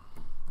Matthews.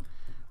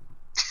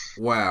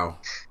 Wow.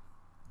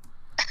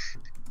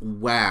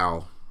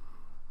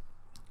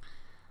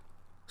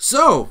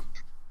 So,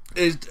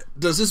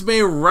 does this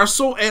man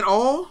wrestle at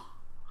all?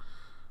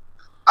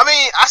 I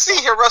mean, I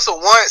seen him wrestle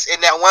once in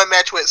that one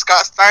match with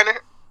Scott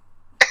Steiner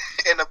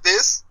in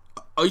Abyss.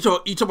 Oh, you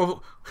talking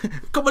about?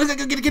 Come on,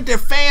 let's get their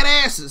fat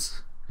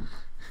asses.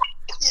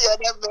 Yeah,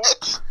 that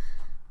match.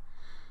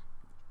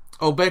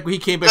 Oh, back when he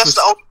came back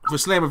for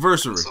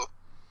Slammiversary.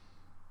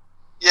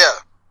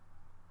 Yeah.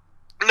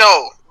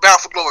 No,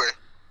 Bound for Glory.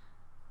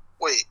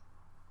 Wait,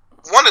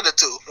 one of the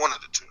two.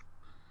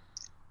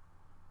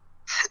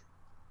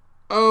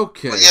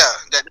 Okay. But yeah,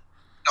 the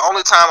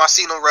only time I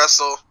seen him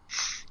wrestle,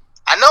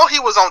 I know he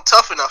was on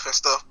Tough Enough and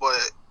stuff,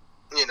 but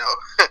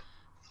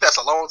that's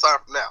a long time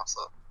from now.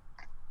 So.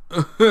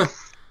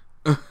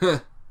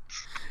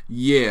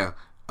 Yeah.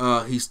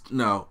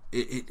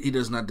 He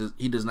does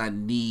not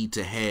need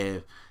to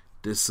have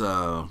this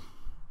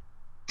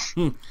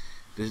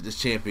this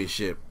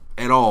championship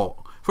at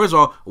all. First of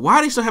all, why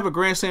do they still have a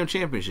Grand Slam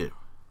championship?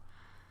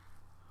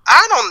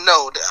 I don't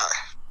know.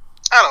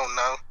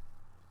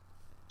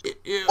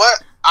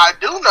 What I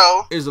do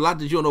know is a lot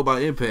that you don't know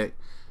about Impact.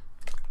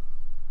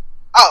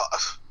 Oh,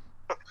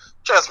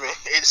 trust me,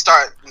 it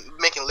started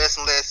making less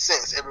and less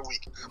sense every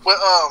week. But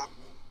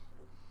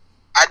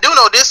I do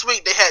know this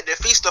week they had the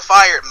Feast of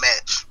Fire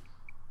match.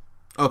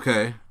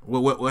 Okay,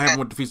 what happened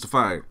with the Feast of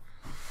Fire?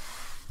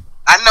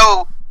 I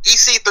know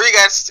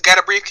EC3 got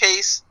a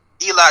briefcase.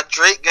 Eli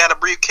Drake got a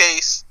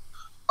briefcase.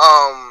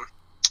 I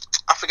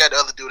forgot the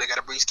other dude that got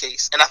a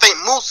briefcase, and I think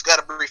Moose got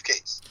a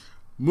briefcase.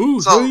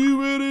 Moose, are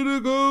you ready to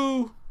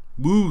go?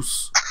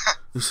 Moose.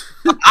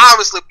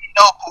 Obviously, we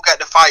know who got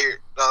the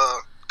fired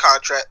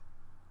contract.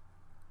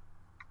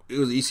 It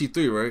was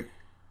EC3, right?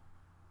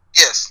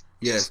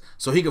 Yes.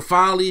 So he could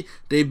finally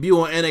debut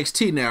on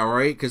NXT now,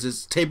 right? Because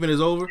his taping is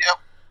over?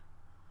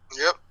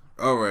 Yep.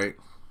 All right.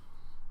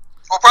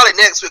 Well, probably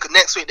next week, because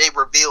next week they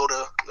reveal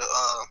the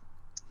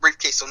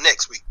briefcase, so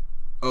next week.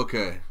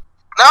 Okay.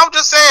 Now, I'm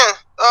just saying,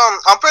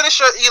 I'm pretty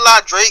sure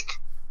Eli Drake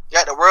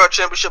got the world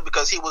championship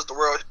because he was the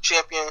world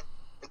champion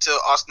until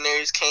Austin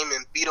Aries came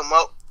and beat him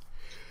up.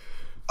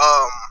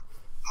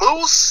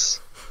 Moose,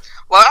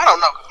 well, I don't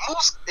know.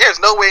 Moose, there's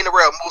no way in the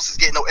world Moose is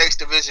getting no X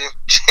Division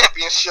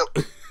championship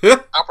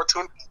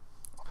opportunity.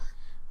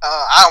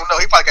 I don't know.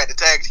 He probably got the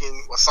tag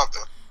team or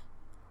something.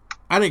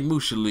 I think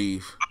Moose should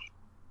leave.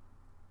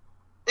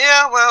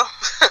 Yeah, well,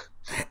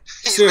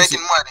 He's Seriously.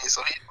 making money,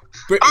 so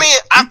I mean,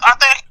 I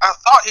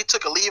thought he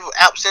took a leave of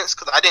absence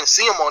because I didn't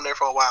see him on there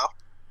for a while.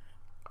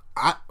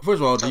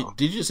 First of all,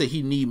 did you just say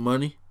he need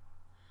money?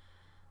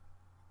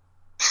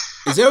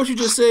 Is that what you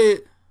just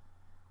said?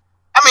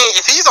 I mean,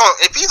 if he's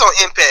on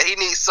Impact, he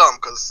needs some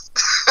because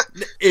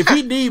if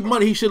he need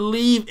money, he should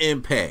leave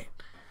Impact.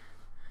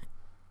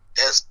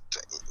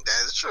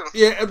 that is true.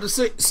 Yeah, I'm just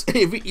saying,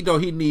 if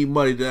he need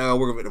money, then I'll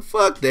work with it.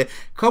 Fuck that.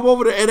 Come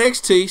over to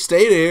NXT,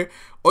 stay there,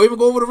 or even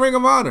go over to Ring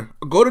of Honor,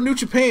 or go to New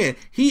Japan.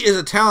 He is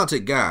a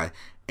talented guy,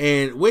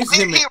 and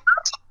wasting him.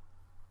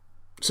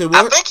 Say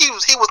what? I think he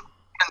was.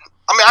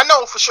 I mean, I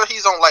know for sure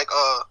he's on like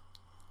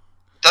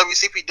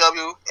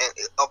WCPW and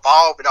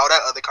Evolve and all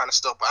that other kind of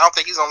stuff, but I don't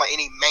think he's on like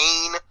any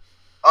main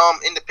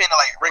independent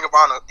like Ring of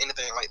Honor,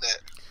 anything like that.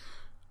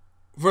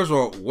 First of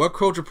all, What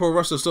Culture Pro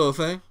Wrestling still a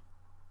thing?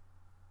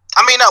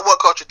 I mean, not What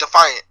Culture,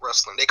 Defiant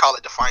Wrestling. They call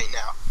it Defiant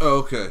now. Oh,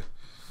 okay.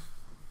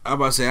 I'm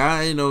about to say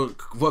I didn't know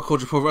What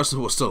Culture Pro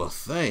Wrestling was still a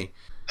thing.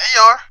 They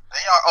are.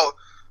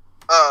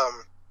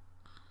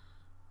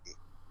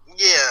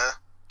 Yeah,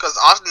 because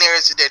Austin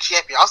Aries is their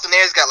champion. Austin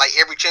Aries got like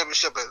every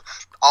championship and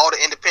all the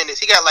independents.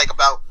 He got like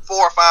about 4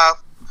 or 5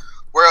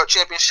 world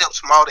championships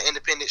from all the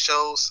independent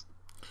shows.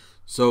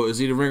 So is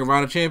he the Ring of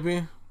Honor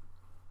champion?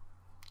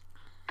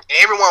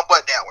 Everyone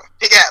but that one.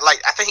 He got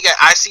like, I think he got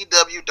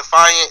ICW,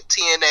 Defiant,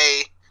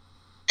 TNA,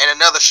 and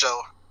another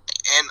show,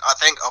 and I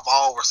think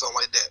Evolve or something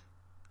like that.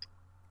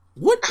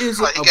 What is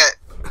like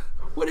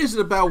what is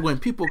it about when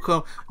people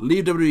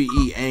leave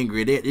WWE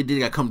angry? They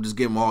got to come just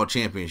give them all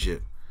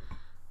championship.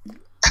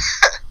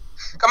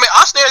 I mean,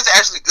 Austin Aries is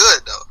actually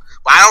good though.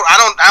 But I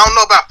don't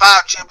know about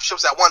 5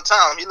 championships at one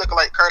time. He looking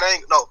like Kurt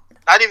Angle. No,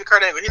 not even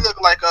Kurt Angle. He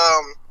looked like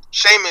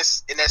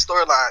Sheamus in that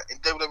storyline in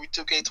WWE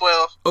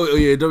 2K12. Oh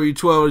yeah,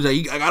 W12 is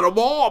like, I got them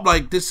all. I'm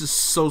like, this is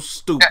so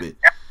stupid.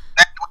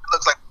 That's what it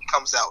looks like when he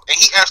comes out, and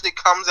he actually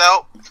comes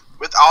out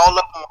with all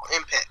of them on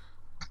Impact.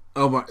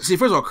 Oh my! See,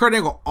 first of all, Kurt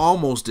Angle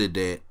almost did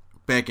that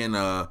back in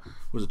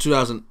was it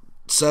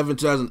 2007,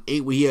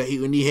 2008 when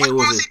he had Which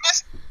was he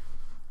missing?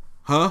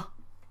 Huh?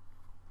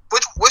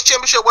 Which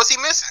championship was he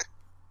missing?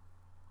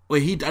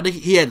 Wait, I think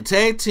he had the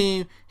tag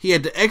team, he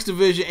had the X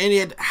Division, and he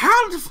had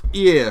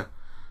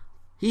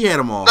he had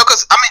them all. No,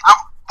 because I mean,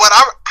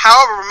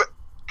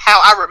 how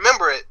I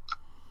remember it,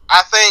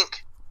 I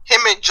think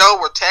him and Joe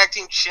were tag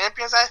team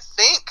champions. I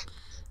think,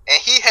 and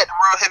he had the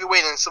World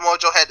Heavyweight, and Samoa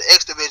Joe had the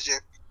X Division,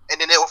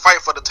 and then they were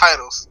fighting for the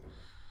titles.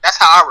 That's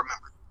how I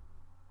remember.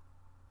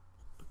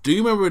 Do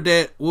you remember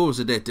that? What was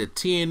it? That the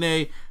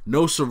TNA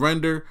No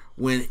Surrender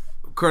when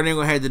Kurt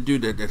Angle had to do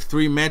the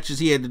 3 matches.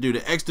 He had to do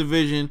the X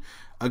Division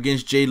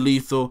against Jay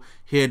Lethal.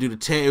 He had to do the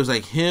tag. It was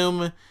like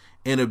him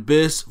and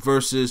Abyss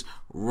versus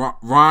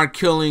Ron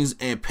Killings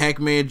and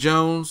Pac-Man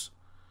Jones.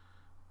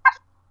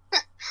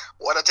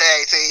 What a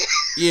tag team!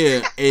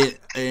 Yeah,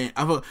 and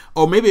I thought,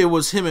 or maybe it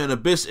was him and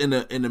Abyss in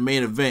the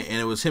main event, and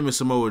it was him and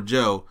Samoa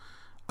Joe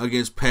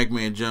against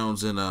Pac-Man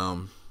Jones and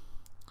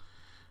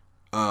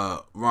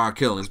Ron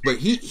Killings. But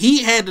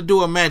he had to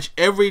do a match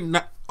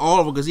all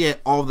of them because he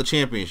had all the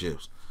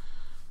championships.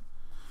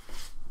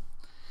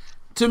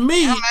 To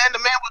me, yeah, man, the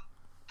man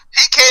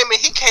he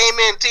came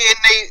in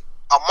TNA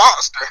a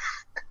monster.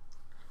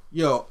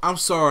 Yo, I'm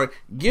sorry,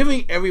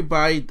 giving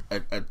everybody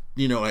a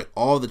like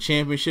all the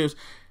championships,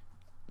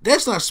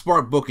 that's not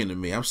smart booking to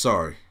me. I'm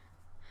sorry.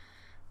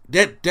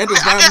 That does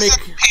not make.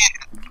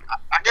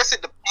 I guess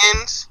it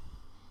depends.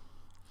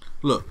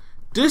 Look,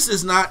 this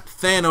is not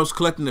Thanos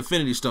collecting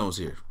Infinity Stones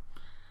here.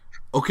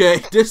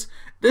 Okay, this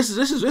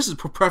is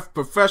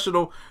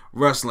professional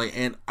wrestling,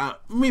 and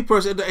me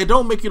personally, it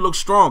don't make you look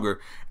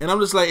stronger. And I'm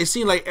just like, it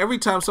seems like every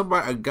time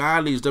a guy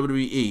leaves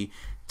WWE,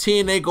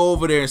 TNA go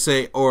over there and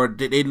say, or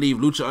they leave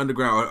Lucha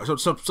Underground or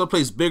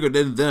someplace bigger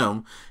than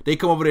them, they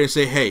come over there and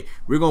say, hey,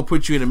 we're gonna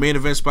put you in the main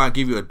event spot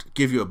and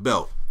give you a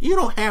belt. You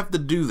don't have to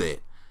do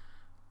that.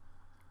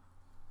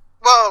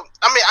 Well,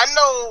 I mean, I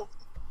know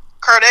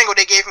Kurt Angle,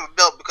 they gave him a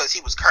belt because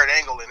he was Kurt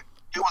Angle, and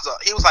he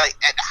was like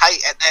at the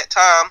height at that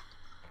time.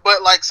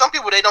 But like some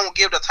people, they don't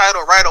give the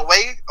title right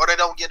away, or they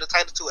don't give the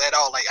title to at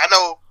all. Like I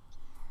know,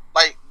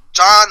 like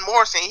John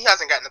Morrison, he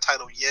hasn't gotten the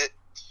title yet.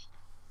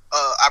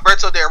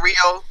 Alberto Del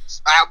Rio,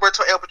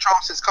 Alberto El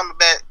Patron, since coming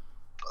to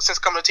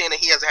TNA,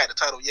 he hasn't had the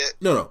title yet.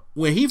 No.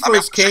 When he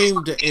first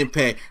came to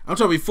Impact, I'm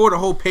talking before the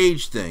whole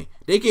Page thing,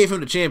 they gave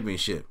him the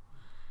championship.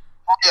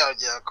 Yeah,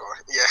 of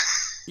course, yeah.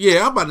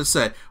 Yeah, I'm about to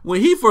say,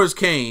 when he first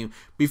came,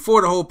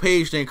 before the whole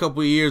Page thing a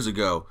couple of years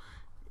ago,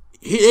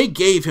 they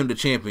gave him the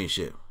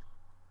championship.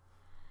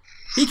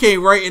 He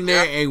came right in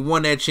there and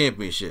won that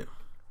championship.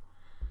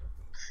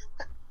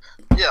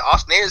 Yeah,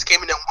 Austin Aries came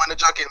in and won the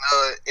junk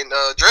in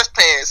dress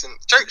pants and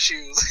church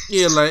shoes.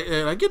 Yeah,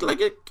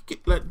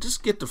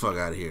 just get the fuck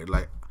out of here.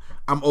 Like,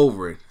 I'm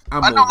over it.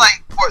 I know,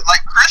 like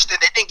Christian,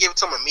 they didn't give it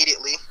to him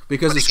immediately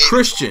because it's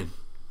Christian.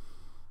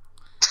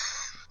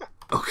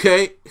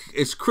 Okay,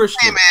 it's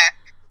Christian. Hey man,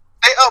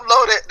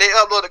 they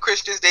uploaded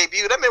Christian's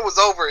debut. That man was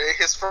over in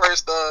his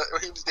first.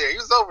 When he was there, he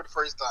was over the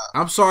first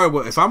time. I'm sorry,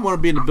 but if I'm going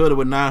to be in the building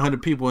with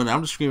 900 people and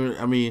I'm just screaming,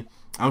 I mean,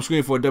 I'm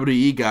screaming for a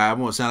WWE guy. I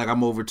want to sound like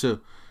I'm over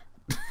too.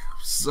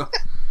 So,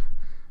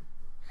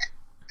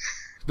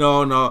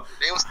 no.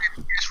 They was saying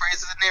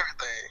catchphrases and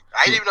everything.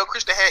 I didn't even know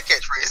Christian had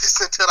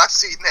catchphrases until I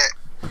seen that.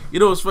 You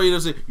know what's funny?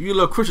 You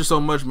love Christian so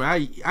much,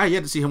 man. I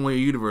yet to see him on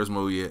your universe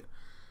mode yet.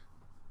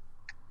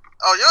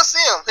 Oh, you'll see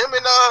him.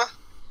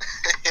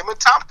 Him and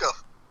Tomko.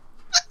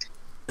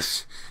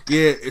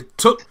 Yeah,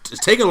 it's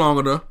taking long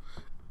enough.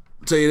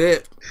 I'll tell you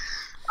that.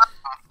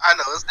 I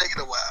know it's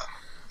taking a while.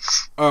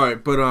 All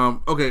right, but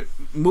okay,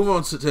 move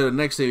on to the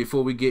next day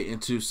before we get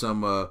into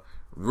some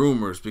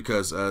rumors,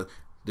 because the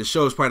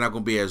show is probably not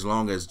going to be as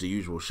long as the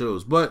usual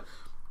shows. But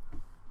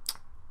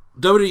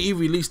WWE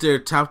released their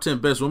top 10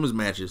 best women's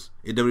matches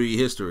in WWE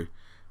history.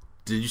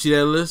 Did you see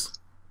that list?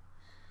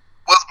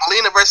 Was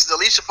Melina versus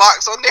Alicia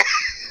Fox on there?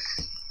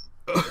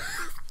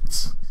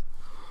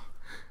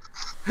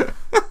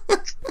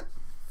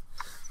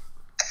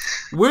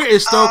 Where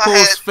is Stone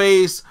Cold's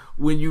face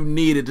when you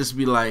need it just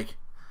be like,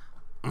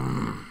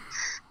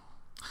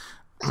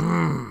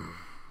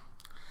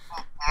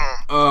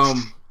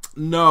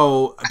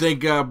 no, thank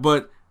God.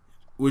 But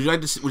would you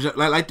like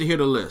to hear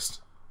the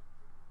list?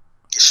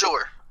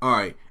 Sure. All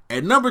right,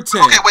 at number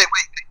 10. Okay, wait.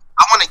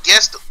 I want to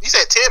guess. You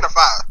said 10 or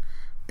 5?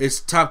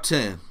 It's top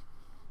 10.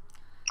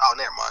 Oh,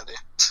 never mind then.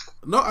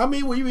 No, I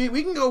mean we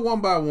can go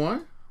one by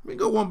one. We can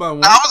go one by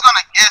one. I was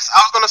gonna guess. I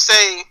was gonna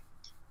say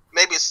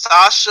maybe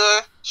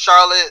Sasha,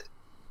 Charlotte,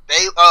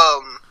 Bayley,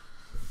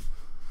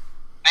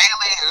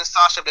 and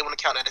Sasha. If they want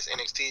to count that as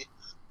NXT.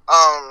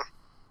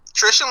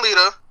 Trish and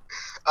Lita.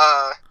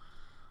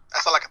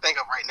 That's all I can think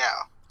of right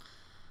now.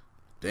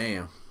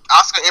 Damn.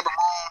 Asuka, Ember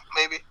Moon,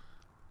 maybe.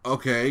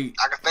 Okay.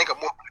 I can think of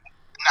more,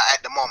 not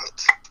at the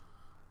moment.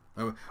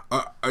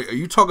 Are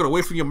you talking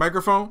away from your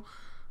microphone?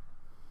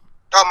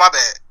 Oh, my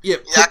bad. Yeah.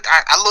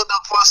 I looked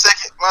up for a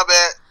second. My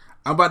bad.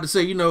 I'm about to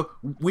say,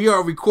 we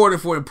are recording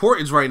for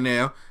importance right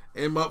now,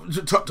 and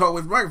talk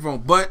with the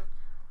microphone. But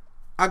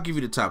I'll give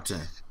you the top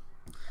 10.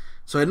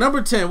 So at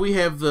number 10, we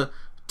have the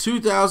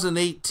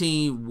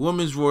 2018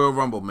 Women's Royal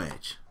Rumble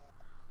match.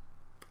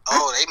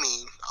 Oh,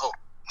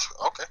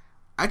 okay.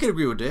 I can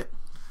agree with that.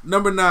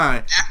 Number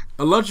 9,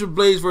 Alundra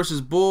Blaze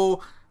versus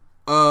Bull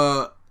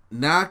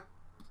Nakano,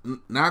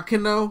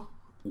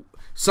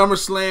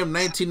 SummerSlam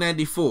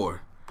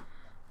 1994.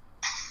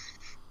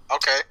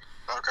 Okay.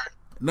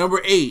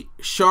 Number 8,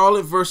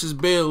 Charlotte versus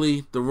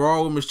Bayley, the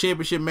Raw Women's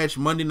Championship match,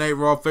 Monday Night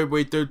Raw,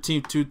 February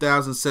 13th,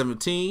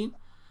 2017.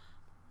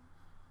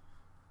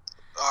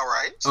 All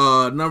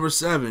right. Number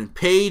 7,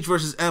 Paige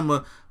versus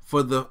Emma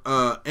for the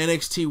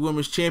NXT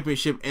Women's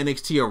Championship,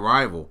 NXT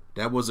Arrival.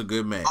 That was a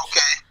good match.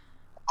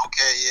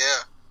 Okay,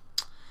 yeah.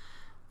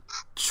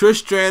 Trish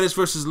Stratus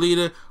versus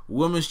Lita,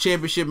 Women's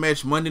Championship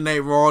match, Monday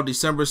Night Raw,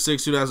 December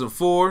 6,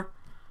 2004.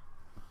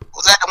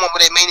 Was that the one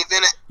where they main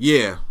evented?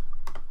 Yeah.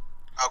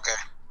 Okay.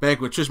 Back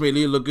when Trish made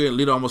Lita look good and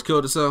Lita almost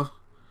killed herself.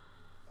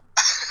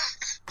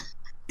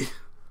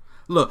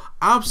 Look,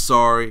 I'm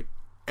sorry.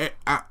 There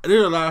are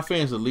a lot of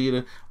fans of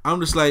Lita. I'm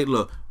just like,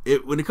 look,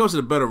 when it comes to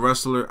the better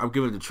wrestler, I'm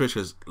giving it to Trish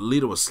because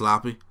Lita was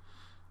sloppy.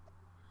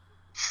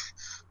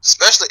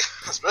 Especially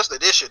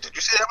this year. Did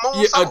you see that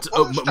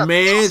move?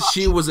 Man,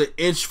 she was an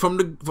inch from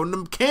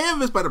the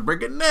canvas by the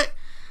break of neck.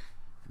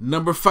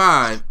 Number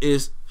 5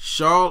 is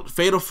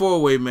Fatal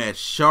 4-Way match.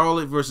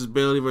 Charlotte versus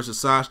Bayley versus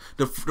Sasha.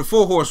 The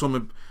 4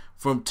 horsewomen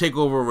from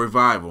TakeOver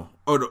Revival.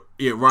 Rival.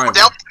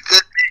 That was a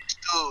good match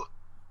too.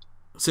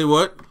 Say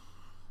what?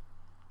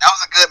 That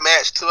was a good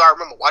match too. I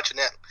remember watching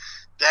that.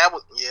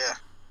 Yeah.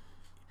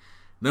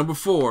 Number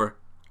 4,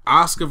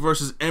 Asuka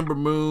versus Ember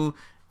Moon,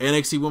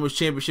 NXT Women's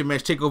Championship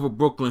match, TakeOver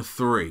Brooklyn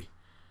 3.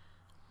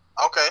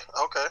 Okay.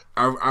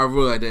 I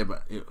really like that,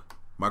 but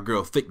my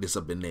girl Thickness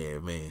up in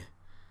there, man.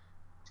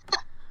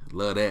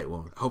 Love that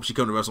one. Hope she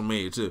come to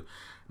WrestleMania too.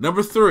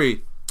 Number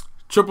 3,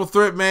 triple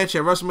threat match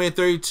at WrestleMania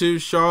 32,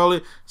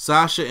 Charlotte,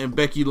 Sasha, and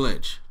Becky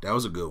Lynch. That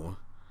was a good one.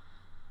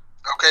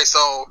 Okay,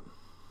 so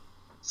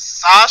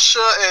Sasha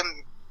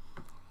and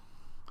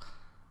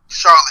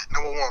Charlotte,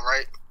 number 1,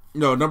 right?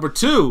 No, number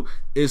 2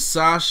 is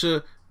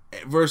Sasha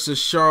versus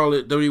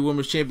Charlotte, WWE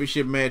Women's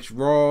Championship match,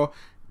 Raw,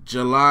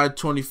 July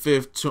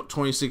 25th,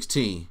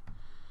 2016.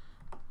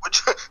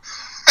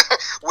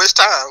 Which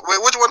time?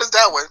 Which one is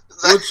that one?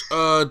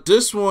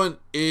 This one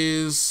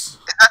is... Is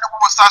that the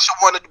one where Sasha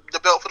won the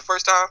belt for the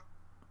first time?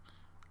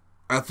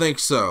 I think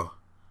so.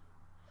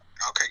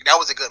 Okay, that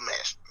was a good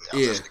match. That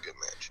was a good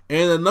match.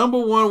 And the number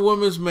 1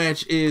 women's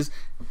match is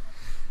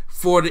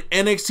for the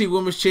NXT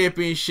Women's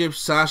Championship,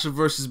 Sasha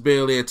versus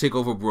Bayley at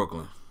TakeOver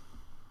Brooklyn.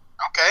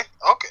 Okay.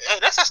 Hey,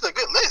 that's actually a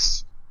good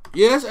list.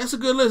 Yeah, that's a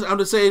good list. I'm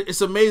just saying,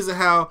 it's amazing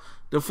how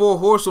the 4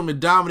 horsewomen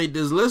dominate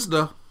this list,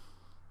 though.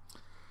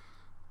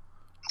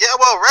 Yeah,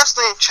 well,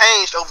 wrestling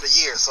changed over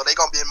the years, so they're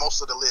going to be in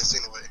most of the lists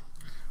anyway.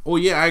 Oh,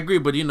 yeah, I agree.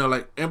 But,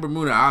 like Ember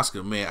Moon and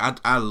Asuka, man,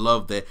 I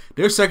love that.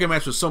 Their second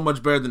match was so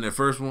much better than their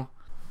first one.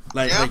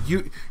 Like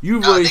you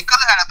really... They could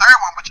have had a third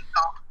one, but,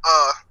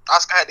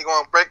 Asuka had to go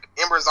and break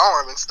Ember's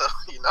arm and stuff,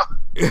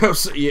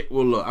 Yeah,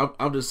 well, look,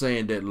 I'm just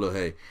saying that, look,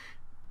 hey,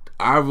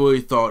 I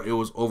really thought it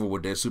was over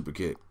with that super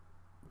kick.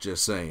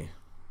 Just saying.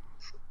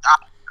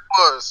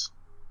 was.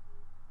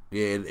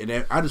 Yeah,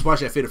 and I just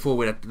watched that Fatal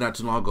 4-Way not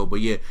too long ago.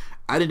 But yeah,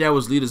 I think that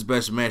was Lita's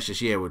best match that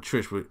she had with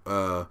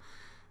Trish.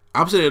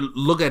 I'm sitting there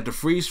looking at the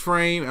freeze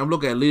frame. I'm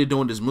looking at Lita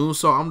doing this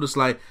moonsault. I'm just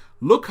like,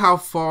 look how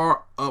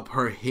far up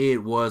her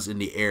head was in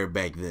the air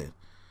back then.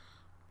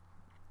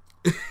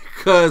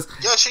 Cause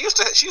yeah, she used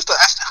to actually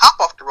hop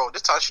off the rope.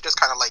 This time she just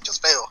kind of like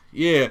just fell.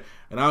 Yeah,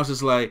 and I was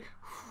just like,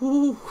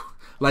 whew.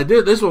 Like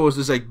this one was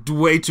just like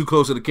way too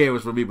close to the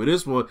canvas for me. But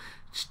this one,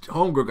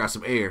 homegirl got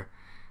some air.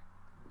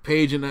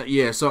 Paige and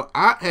yeah. So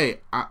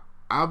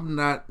I'm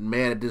not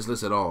mad at this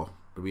list at all.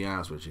 To be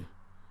honest with you.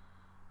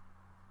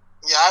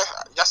 Yeah,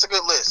 that's a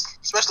good list,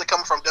 especially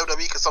coming from WWE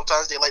because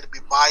sometimes they like to be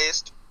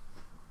biased.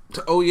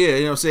 Oh yeah,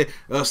 you know what I'm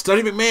saying?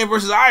 Stephanie McMahon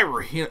versus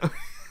Ivory. You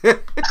know.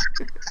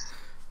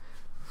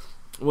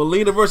 Well,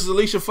 Lena versus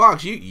Alicia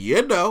Fox,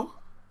 you know.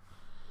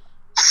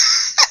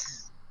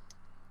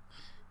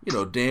 You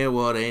know damn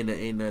well there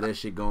ain't none of that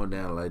shit going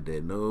down like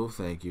that. No,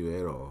 thank you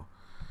at all.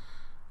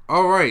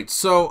 All right,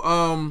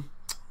 so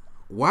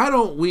why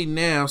don't we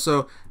now?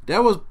 So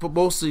that was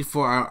mostly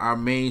for our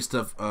main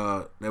stuff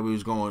that we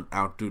was going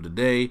out through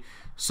today.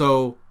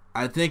 So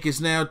I think it's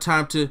now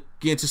time to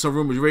get into some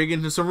rumors. You ready to get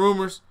into some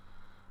rumors?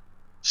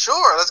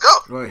 Sure, let's go.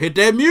 All right, hit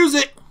that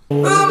music.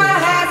 Rumor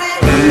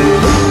has it.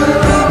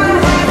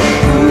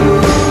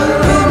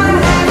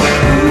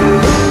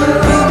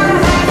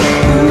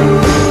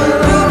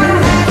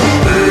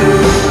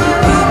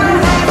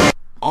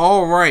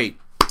 All right,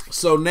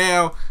 so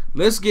now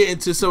let's get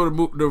into some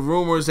of the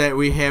rumors that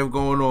we have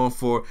going on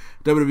for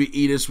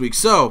WWE this week.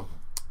 So,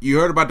 you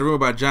heard about the rumor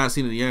about John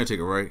Cena and The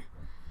Undertaker, right?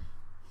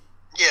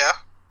 Yeah.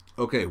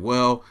 Okay,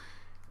 well,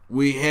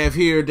 we have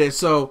here that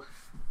so,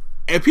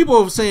 and people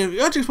are saying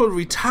The Undertaker's supposed to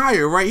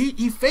retire, right?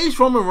 He faced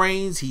Roman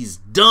Reigns, he's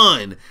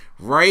done,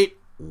 right?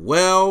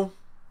 Well,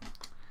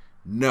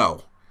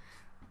 no.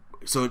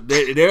 So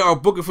they are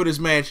booking for this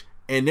match,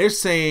 and they're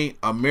saying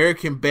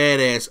American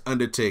Badass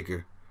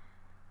Undertaker.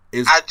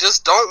 I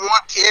just don't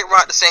want Kid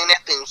Rock to sing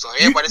that theme song.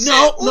 Everybody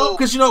no,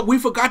 because we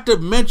forgot to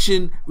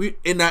mention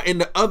in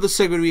the other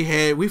segment we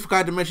had, we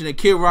forgot to mention that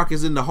Kid Rock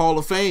is in the Hall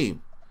of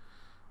Fame.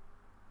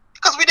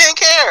 Because we didn't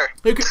care.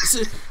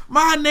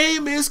 My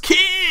name is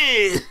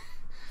Kid,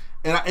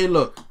 and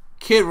look,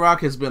 Kid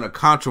Rock has been a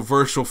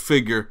controversial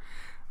figure,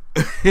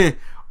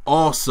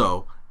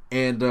 also,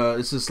 and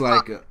it's just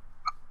like,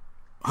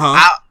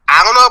 I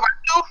don't know about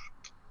you.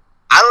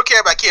 I don't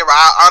care about Kid Rock.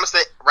 I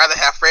honestly rather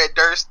have Fred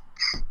Durst.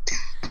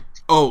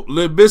 Oh,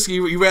 Limp Bizkit,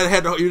 you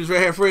just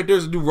rather have Fred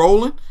Durst do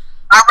Rolling?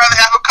 I'd rather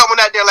have him coming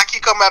out there like he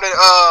come out in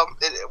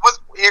what's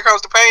Here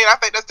Comes the Pain. I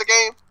think that's the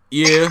game.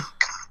 Yeah.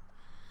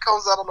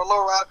 Comes out on the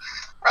low ride.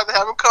 I'd rather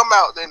have him come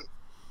out than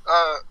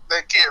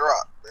Kid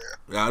Rock.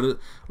 Yeah.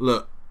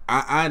 Look,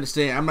 I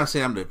understand. I'm not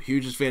saying I'm the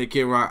hugest fan of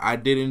Kid Rock. I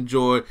did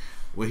enjoy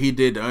when he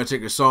did the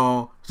Undertaker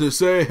song to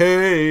say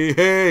hey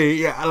hey.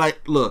 Yeah,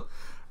 look,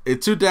 in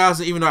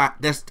 2000, even though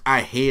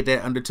I hate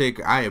that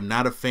Undertaker, I am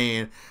not a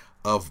fan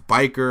of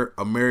biker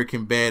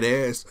American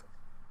Badass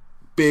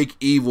big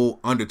evil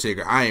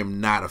Undertaker. I am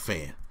not a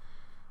fan.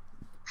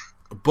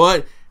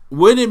 But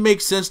wouldn't it make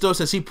sense though,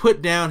 since he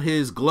put down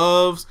his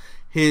gloves,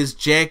 his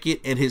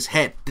jacket, and his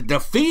hat? The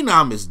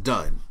Phenom is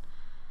done.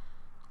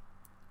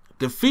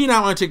 The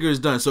Phenom Undertaker is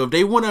done. So if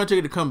they want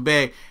Undertaker to come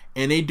back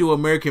and they do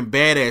American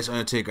Badass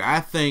Undertaker, I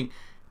think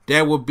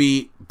that would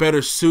be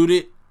better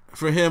suited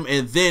for him,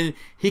 and then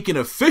he can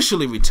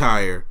officially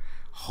retire.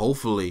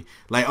 Hopefully,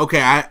 okay,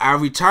 I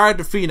retired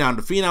the Phenom.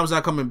 The Phenom's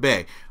not coming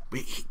back.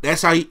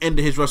 That's how he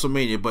ended his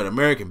WrestleMania. But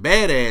American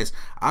Badass,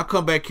 I'll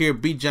come back here,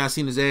 beat John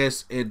Cena's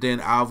ass, and then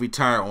I'll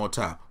retire on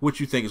top. What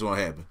you think is going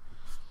to happen?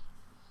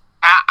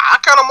 I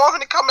kind of want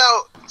him to come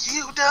out.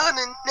 You done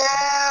it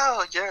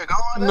now. You're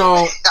going.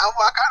 No,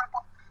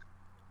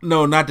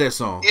 no, not that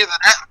song. Either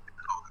that.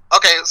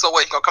 Okay, so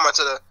wait, you gonna come out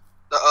to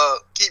the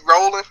Keep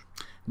Rolling?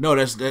 No,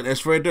 that's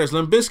Fred Durst,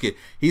 Limp Bizkit.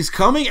 He's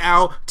coming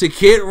out to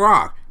Kid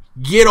Rock.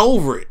 Get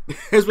over it.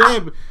 That's what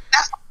happened.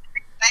 That's my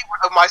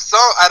favorite of my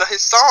song, out of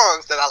his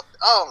songs that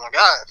oh my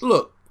god.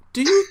 Look,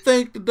 do you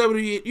think the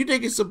WWE, you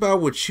think it's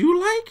about what you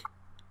like?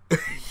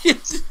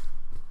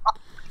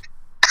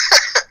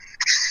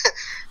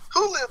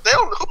 Who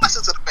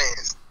listens to the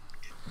fans?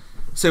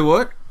 Say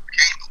what?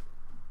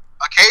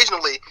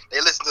 Occasionally,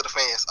 they listen to the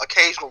fans.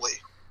 Occasionally.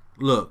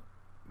 Look,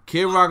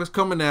 Kid Rock is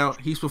coming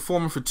out. He's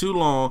performing for too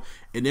long,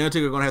 and the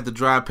Undertaker going to have to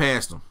drive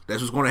past him.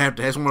 That's what's going to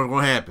happen. That's what's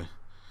going to happen.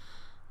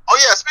 Oh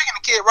yeah, speaking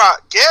of Kid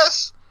Rock,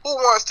 guess who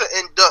wants to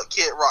induct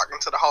Kid Rock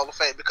into the Hall of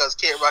Fame because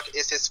Kid Rock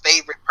is his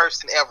favorite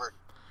person ever?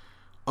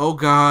 Oh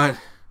God.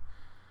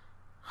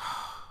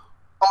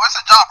 Oh, it's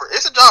a jobber.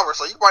 It's a jobber,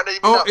 so you might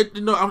not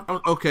even know.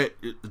 I'm okay.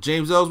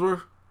 James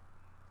Ellsworth?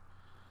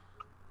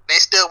 They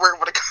still work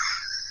for the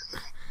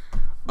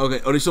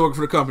Okay. Oh, they still working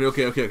for the company.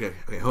 Okay.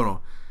 Hold on.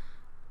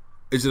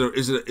 Is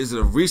it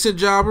a recent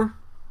jobber?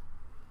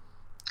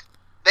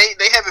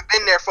 They haven't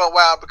been there for a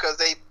while because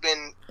they've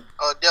been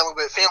dealing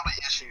with family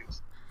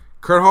issues.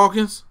 Kurt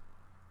Hawkins?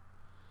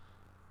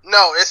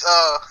 No, it's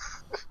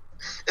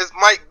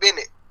Mike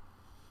Bennett.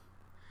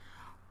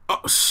 Oh,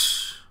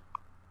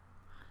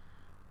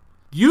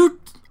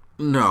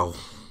 No.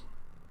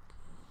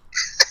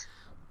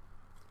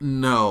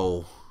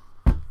 No.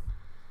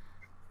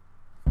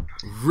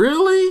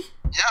 Really?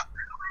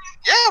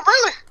 Yeah,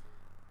 really.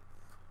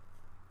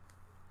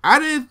 I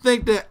didn't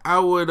think that I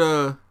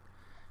would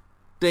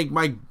think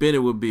Mike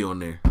Bennett would be on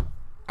there.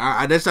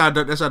 That's how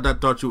I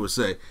thought you would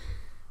say.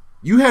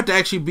 You have to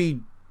actually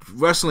be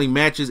wrestling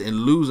matches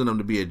and losing them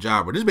to be a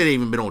jobber. This man ain't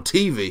even been on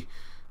TV.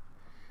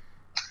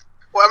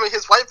 Well, I mean,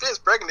 his wife is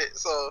pregnant,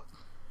 so.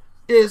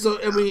 Yeah, so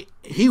I mean,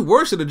 he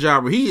works at a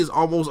jobber. He is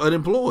almost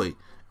unemployed.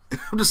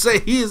 I'm just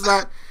saying he is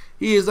not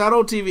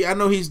on TV. I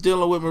know he's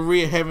dealing with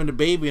Maria having the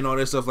baby and all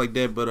that stuff like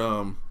that, but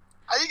how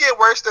you get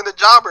worse than the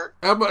jobber?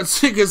 I'm about to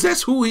say, because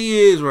that's who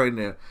he is right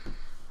now.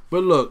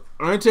 But look,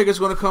 Undertaker's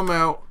going to come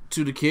out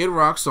to the Kid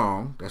Rock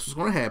song. That's what's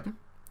going to happen.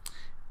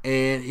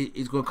 And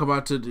he's going to come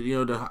out to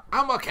the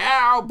I'm a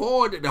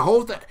cowboy. The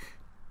whole thing,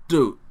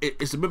 dude.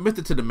 It's a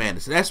method to the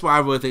madness. That's why I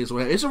really think it's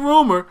going to happen. It's a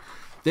rumor.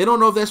 They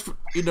don't know if that's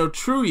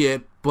true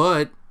yet,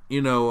 but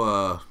it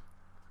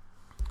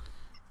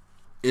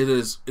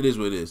is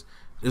what it is.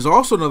 There's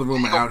also another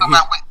rumor out here. He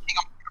gonna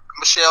put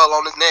Michelle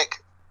on his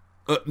neck.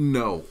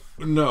 No.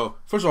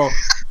 First of all,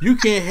 you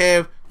can't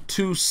have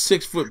 2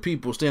 6-foot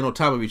people stand on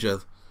top of each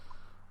other.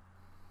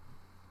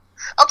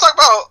 I'm talking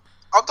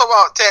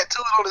about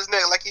tattooed on his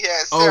neck like he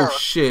had Sarah. Oh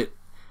shit!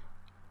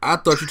 I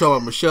thought you were talking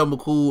about Michelle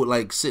McCool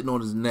like sitting on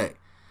his neck.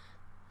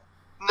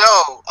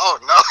 No, oh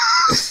no,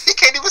 he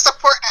can't even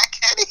support that,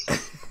 can he?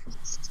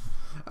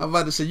 I'm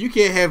about to say you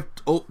can't have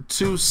 2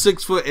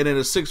 6-foot and then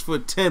a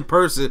 6'10"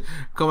 person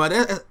come out.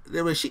 That'd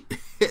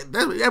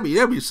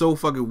be so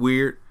fucking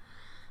weird.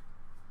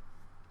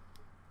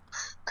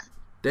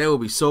 That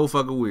would be so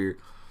fucking weird.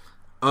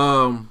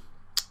 What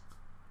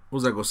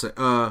was I gonna say?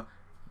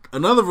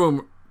 Another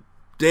rumor.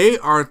 They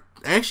are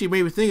actually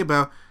maybe thinking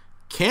about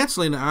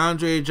canceling the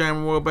Andre the Giant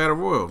Memorial Battle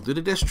Royal. Do you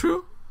think that's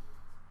true?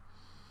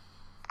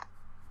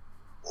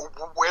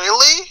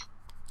 Really?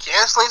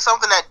 Canceling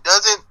something that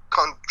doesn't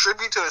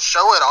contribute to the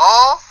show at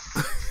all?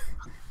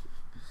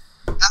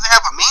 Doesn't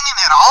have a meaning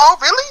at all?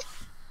 Really?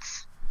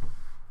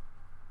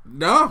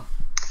 No.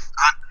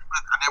 I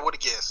never would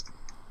have guessed.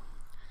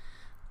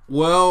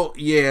 Well,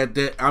 yeah.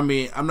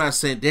 I'm not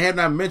saying they have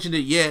not mentioned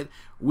it yet.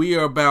 We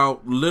are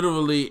about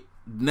literally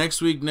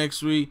next week.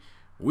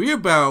 We're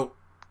about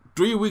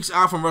 3 weeks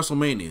out from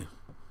WrestleMania.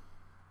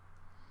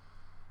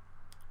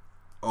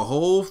 A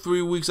whole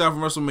 3 weeks out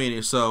from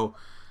WrestleMania. So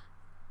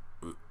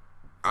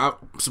I'm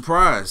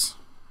surprised.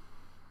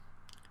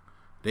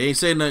 They ain't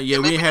saying nothing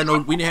yet. We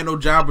didn't have no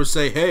jobbers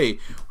say, "Hey,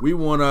 we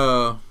want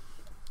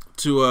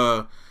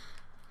to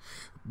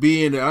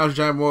be in the Andre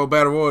Giant Memorial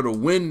Battle Royal to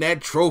win that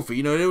trophy."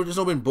 There's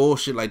no been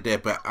bullshit like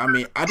that. But I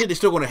mean, I think they're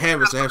still gonna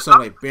have us to have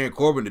something like Baron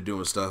Corbin to do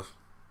and stuff.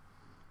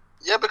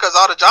 Yeah, because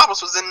all the jobbers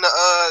was in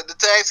the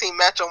tag team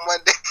match on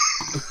Monday.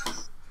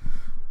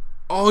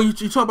 Oh, you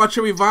talk about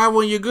your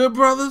Revival and your Good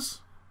Brothers?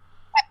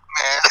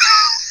 Man.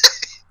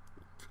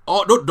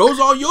 Oh, those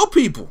are your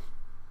people.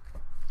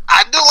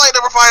 I do like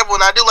the Revival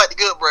and I do like the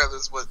Good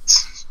Brothers, but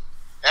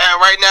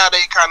right now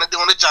they kind of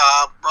doing the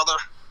job, brother.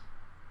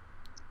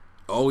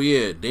 Oh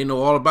yeah, they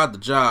know all about the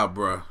job,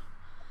 bro.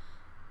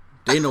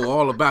 They know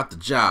all about the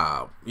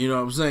job. You know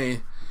what I'm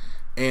saying?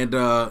 And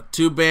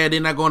too bad they're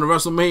not going to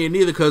WrestleMania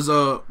neither, because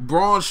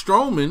Braun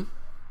Strowman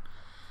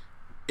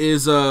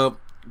is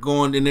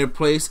going in their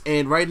place,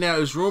 and right now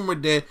it's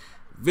rumored that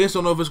Vince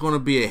don't know if it's going to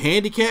be a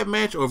handicap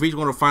match or if he's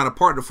going to find a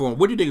partner for him.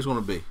 What do you think it's going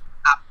to be?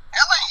 I'm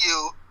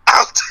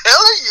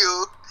telling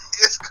you,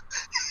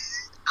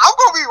 I'm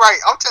going to be right.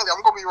 I'm telling you,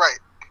 I'm going to be right.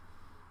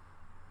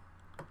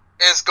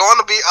 It's going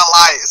to be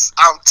Elias.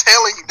 I'm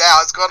telling you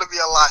now, it's going to be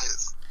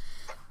Elias.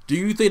 Do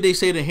you think they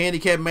say the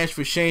handicap match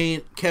for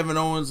Shane, Kevin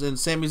Owens, and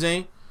Sami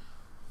Zayn?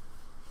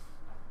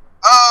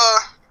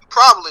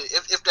 Probably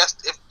if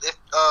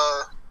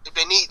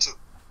they need to.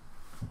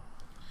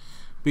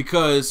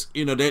 Because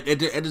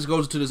that just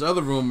goes to this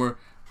other rumor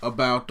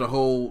about the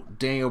whole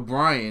Daniel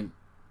Bryan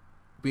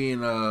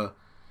being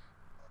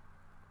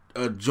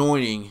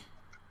joining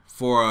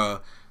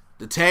for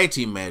the tag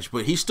team match,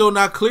 but he's still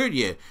not cleared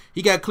yet.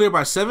 He got cleared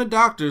by 7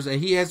 doctors,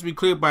 and he has to be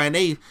cleared by an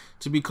 8th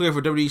to be cleared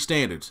for WWE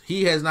standards.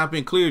 He has not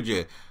been cleared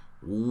yet.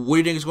 What do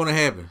you think is going to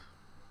happen?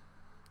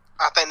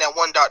 I think that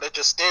one doctor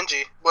just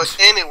stingy. But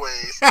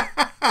anyways,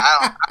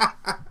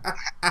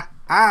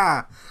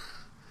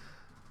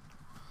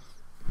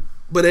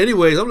 But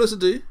anyways, I'm listening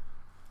to you.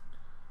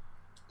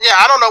 Yeah,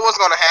 I don't know what's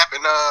going to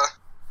happen.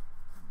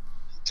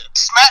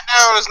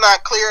 SmackDown is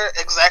not clear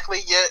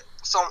exactly yet.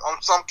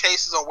 On some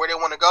cases on where they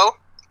want to go.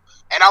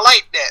 And I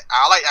like that.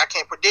 I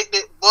can't predict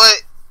it,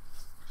 but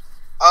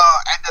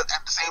at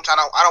the same time,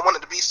 I don't want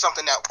it to be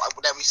something that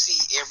we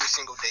see every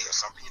single day or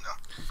something,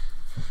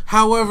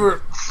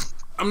 However,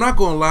 I'm not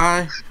gonna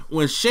lie.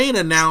 When Shane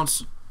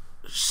announced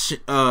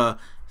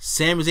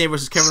Sami Zayn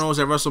versus Kevin Owens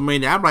at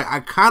WrestleMania, I'm like, I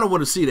kind of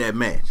want to see that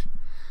match.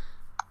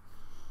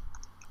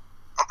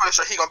 I'm pretty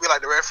sure he's gonna be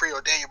like the referee,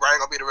 or Daniel Bryan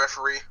gonna be the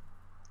referee.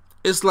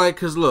 It's like,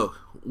 cause look,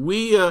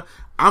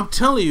 I'm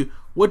telling you,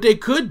 What they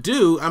could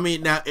do, I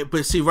mean, now,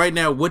 but see, right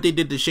now, what they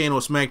did to Shane on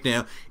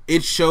SmackDown,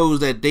 it shows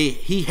that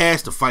he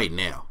has to fight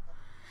now.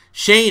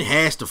 Shane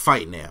has to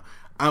fight now.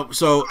 I don't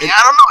know. He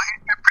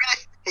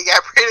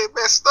got pretty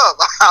messed up.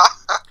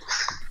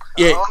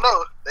 Yeah. I don't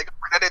know. They can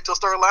bring that into a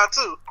storyline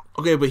too.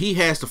 Okay, but he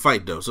has to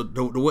fight though. So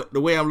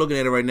the way I'm looking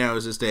at it right now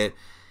is just that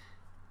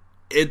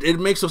it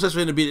makes no sense for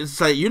him to be.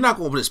 It's like, you're not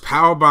going to just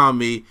powerbomb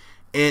me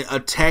and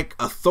attack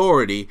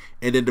authority,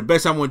 and then the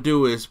best I'm going to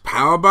do is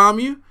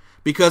powerbomb you.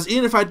 Because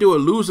even if I do a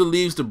loser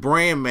leaves the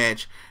brand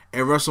match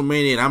at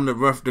WrestleMania and I'm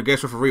the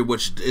guest referee,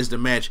 which is the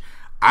match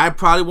I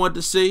probably want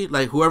to see,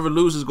 like whoever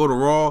loses go to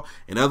Raw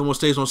and the other one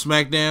stays on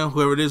SmackDown,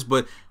 whoever it is,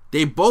 but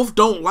they both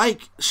don't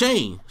like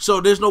Shane.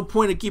 So there's no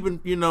point in keeping,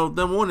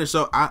 them on it.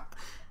 So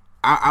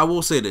I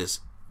will say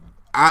this.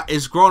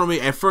 It's grown on me.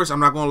 At first,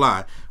 I'm not going to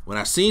lie. When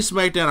I seen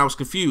SmackDown, I was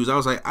confused. I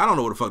was like, I don't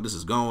know where the fuck this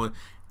is going.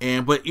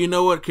 But you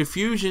know what?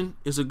 Confusion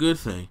is a good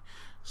thing.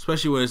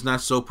 Especially when it's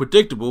not so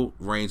predictable,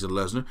 Reigns and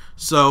Lesnar.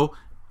 So,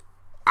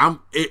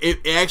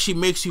 it actually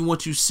makes you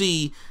want to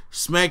see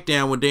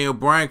SmackDown when Daniel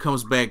Bryan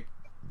comes back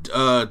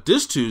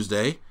this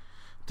Tuesday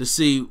to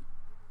see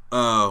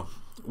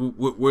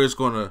where it's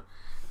going to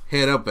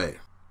head up at.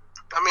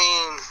 I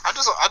mean, I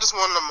just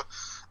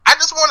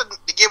wanted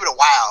to give it a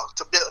while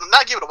to build,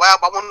 not give it a while,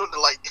 but I wanted them to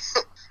like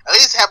at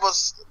least have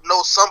us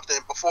know something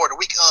before the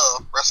week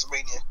of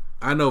WrestleMania.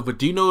 I know, but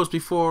do you know it's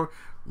before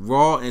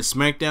Raw and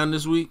SmackDown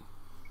this week?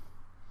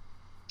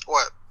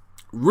 What?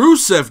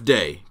 Rusev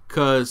Day,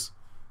 because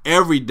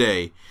every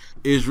day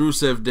is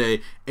Rusev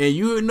Day, and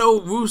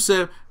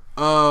Rusev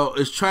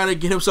is trying to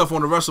get himself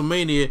on the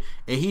WrestleMania,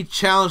 and he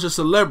challenged a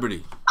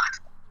celebrity.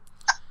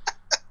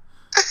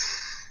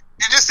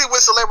 Did you see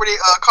what celebrity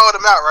called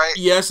him out, right?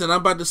 Yes, and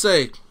I'm about to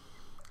say,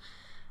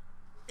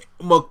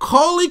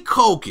 Macaulay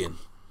Culkin.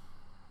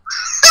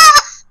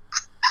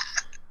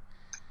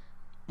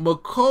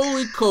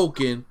 Macaulay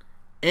Culkin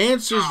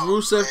answers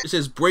Rusev. It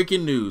says,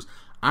 breaking news.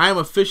 I am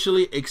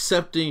officially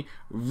accepting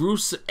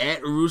Rusev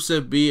at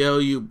Rusev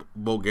BLU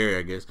Bulgaria,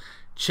 I guess.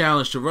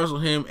 Challenge to wrestle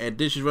him at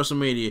this year's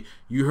WrestleMania.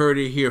 You heard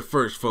it here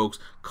first, folks.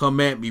 Come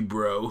at me,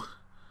 bro.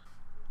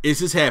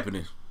 Is this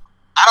happening?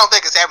 I don't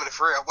think it's happening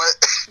for real. But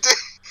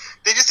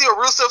did you see what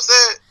Rusev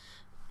said?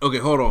 Okay,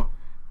 hold on.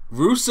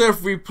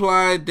 Rusev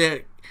replied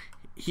that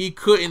he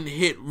couldn't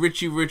hit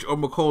Richie Rich or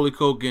Macaulay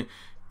Culkin,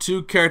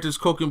 two characters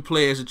Culkin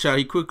played as a child.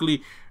 He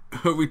quickly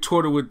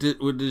retorted with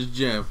this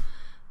gem.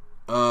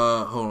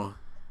 Hold on.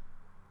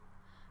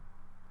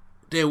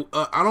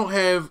 I don't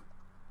have.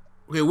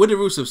 Okay, what did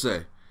Rusev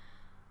say?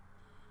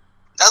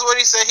 That's what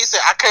he said. He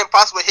said, I couldn't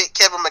possibly hit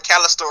Kevin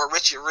McAllister or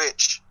Richie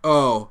Rich.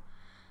 Oh,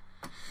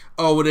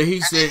 well, then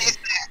he said,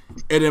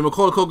 and then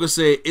Macaulay Culkin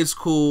said, it's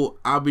cool.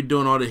 I'll be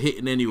doing all the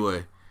hitting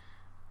anyway.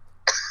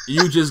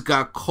 You just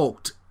got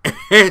coked.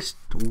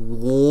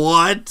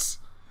 What?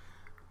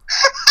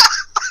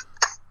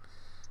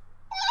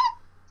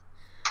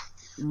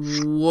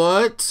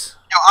 What?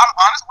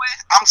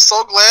 I'm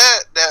so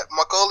glad that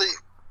Macaulay,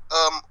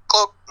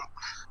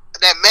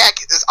 that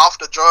Mac is off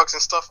the drugs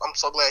and stuff. I'm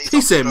so glad he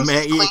said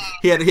Mac.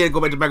 He had to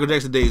go back to Michael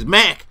Jackson days.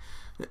 Mac.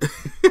 Mac.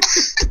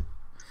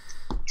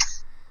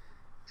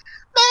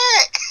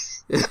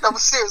 No, but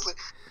seriously,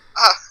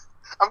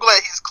 I'm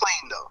glad he's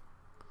clean though.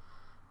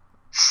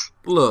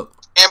 Look.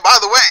 And by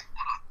the way,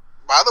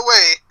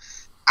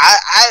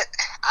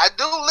 I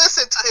do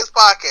listen to his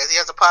podcast. He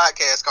has a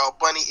podcast called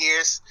Bunny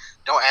Ears.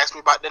 Don't ask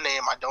me about the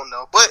name. I don't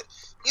know, but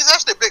he's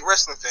actually a big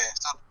wrestling fan.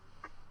 So,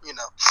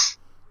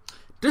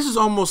 This is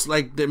almost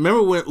like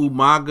remember when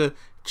Umaga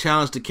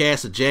challenged the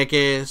cast of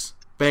Jackass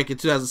back in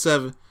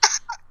 2007,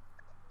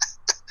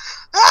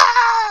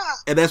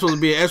 and that's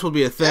supposed to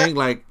be a thing.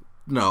 Like,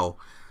 no.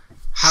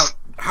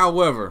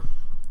 However,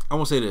 I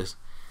want to say this: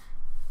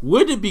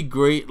 would it be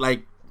great?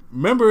 Like,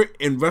 remember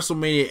in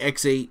WrestleMania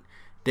X8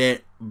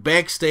 that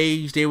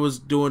backstage they was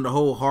doing the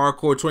whole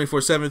hardcore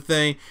 24/7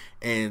 thing,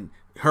 and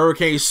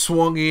Hurricane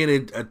swung in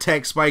and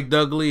attacked Spike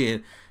Dudley,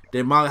 and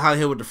then Molly Holly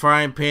hit with the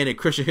frying pan, and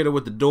Christian hit her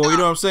with the door. You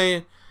know what I'm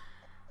saying?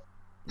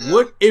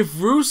 What if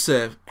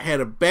Rusev had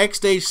a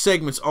backstage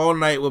segments all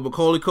night with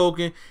Macaulay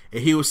Culkin,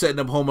 and he was setting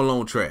up Home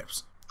Alone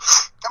traps?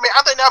 I mean,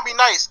 I think that'd be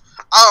nice.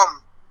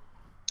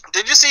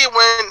 Did you see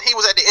when he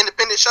was at the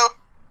independent show?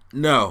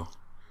 No.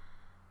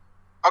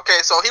 Okay,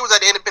 so he was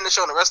at the independent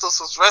show and the wrestlers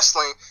was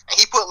wrestling, and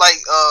he put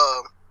like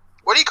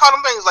what do you call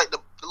them things? Like the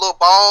little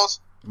balls?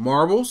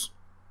 Marbles,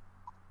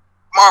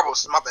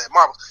 my bad,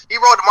 marbles. He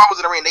rolled the marbles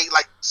in the ring, they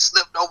like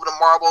slipped over the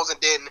marbles, and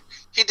then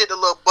he did the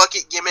little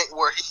bucket gimmick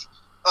where he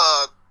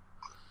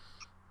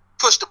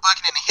pushed the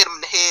bucket and hit him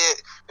in the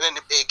head, and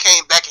then it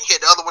came back and hit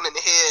the other one in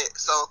the head.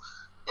 So,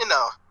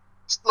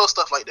 little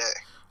stuff like that.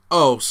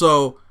 Oh,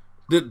 so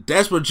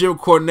that's what Jim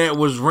Cornette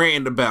was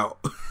ranting about.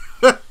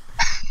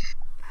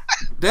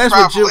 That's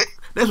what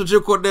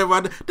Jim Cornette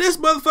was. This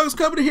motherfucker's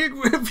coming here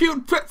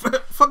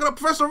fucking up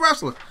professional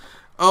wrestling.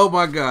 Oh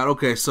my god.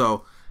 Okay,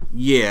 so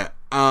yeah,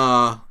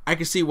 I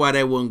can see why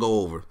that wouldn't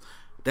go over.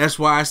 That's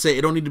why I say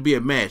it don't need to be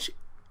a match,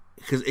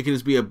 because it can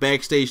just be a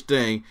backstage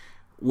thing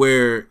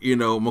where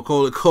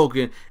Macaulay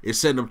Culkin is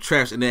setting up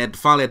traps, and then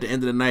finally at the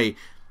end of the night,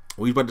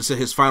 when he's about to set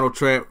his final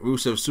trap,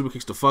 Rusev super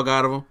kicks the fuck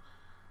out of him.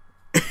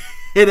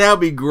 And that'd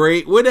be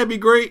great. Wouldn't that be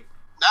great?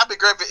 That'd be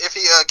great if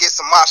he gets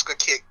some Mashka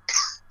kick.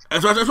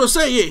 That's what I'm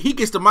saying. Yeah, he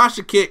gets the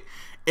Masha kick,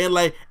 and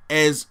like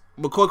as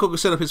Macaulay Culkin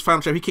set up his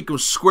final trap, he kicked him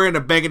square in the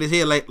back of his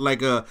head,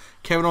 like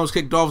Kevin Owens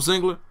kicked Dolph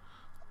Ziggler.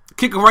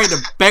 Kick him right in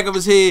the back of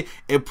his head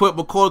and put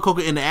Macaulay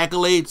Culkin in the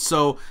accolades,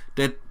 so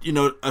that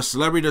a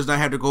celebrity does not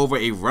have to go over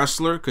a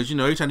wrestler. Because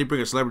every time they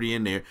bring a celebrity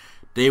in there,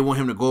 they want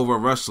him to go over a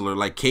wrestler,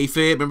 like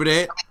kayfabe. Remember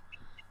that?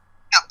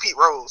 Except Pete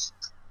Rose.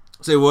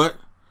 Say what?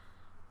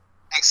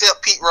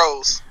 Except Pete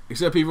Rose.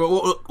 Except Pete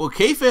Rose. Well,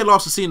 kayfabe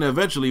lost the Cena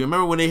eventually.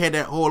 Remember when they had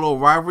that whole little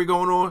rivalry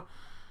going on?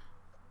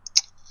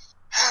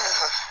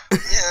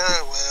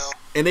 Yeah, well.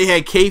 And they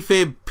had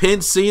kayfabe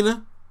pin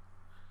Cena.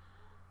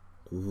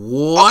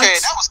 What? Okay,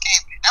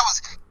 that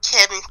was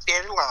Kevin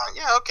Federline.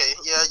 Yeah, okay.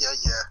 Yeah.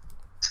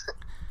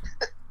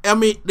 I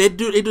mean, they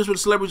do this with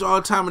celebrities all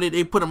the time, and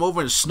they put them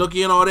over in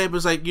Snooki and all that. But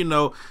it's like,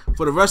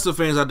 for the rest of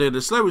the fans out there,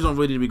 the celebrities don't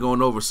really need to be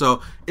going over.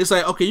 So it's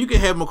like, okay, you can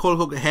have Macaulay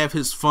Culkin have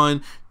his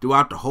fun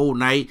throughout the whole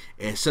night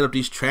and set up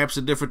these traps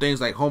and different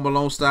things like Home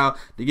Alone style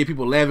to get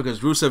people laughing,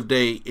 because Rusev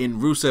Day in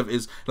Rusev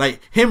is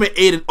like him and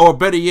Aiden, or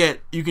better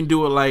yet, you can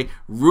do it like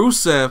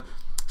Rusev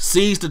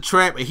sees the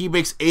trap and he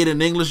makes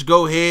Aiden English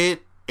go ahead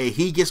and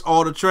he gets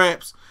all the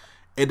traps,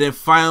 and then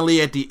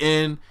finally at the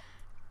end,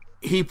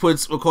 he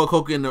puts Macaulay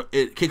Culkin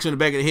it kicks him in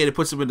the back of the head and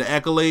puts him in the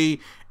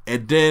accolade.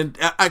 And then,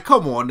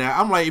 come on now.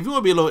 I'm like, if you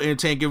want to be a little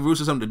entertained, give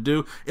Rusev something to do,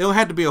 it don't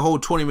have to be a whole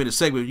 20-minute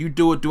segment. You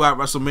do it throughout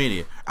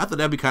WrestleMania. I thought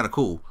that'd be kind of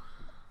cool.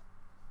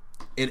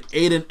 And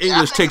Aiden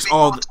English takes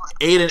all.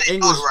 Aiden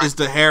English is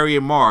the Harry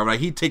and Marv. Like,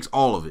 he takes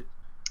all of it.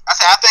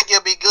 I think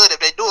it'll be good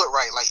if they do it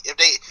right. Like, if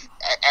they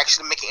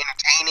actually make it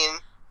entertaining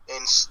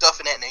and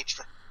stuff of that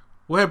nature.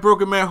 We'll have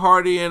Broken Matt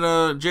Hardy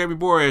and Jeremy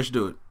Borash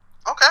do it.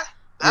 Okay.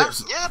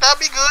 Yeah, that'd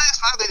be good.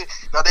 Especially,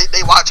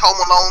 they watch Home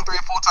Alone 3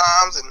 or 4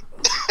 times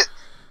and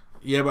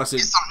yeah, but I said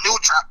get some new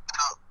trap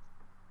up.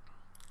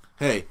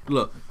 Hey,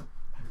 look,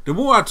 the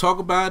more I talk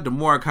about it, the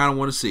more I kind of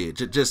want to see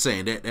it. Just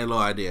saying that little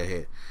idea I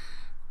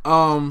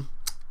had.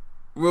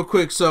 Real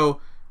quick,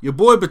 so your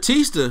boy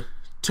Batista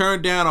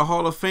turned down a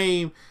Hall of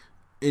Fame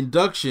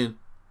induction.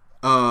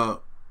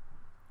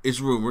 It's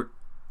rumored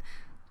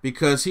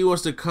because he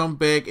wants to come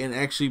back and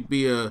actually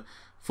be a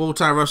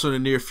full-time wrestler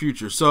in the near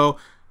future. So.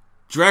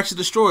 Drax the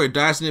Destroyer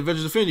dies in the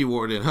Avengers Infinity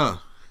War then, huh?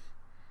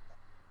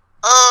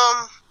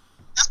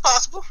 That's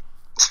possible.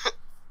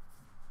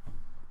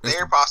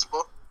 Very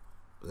possible.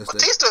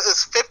 Batista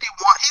is 51.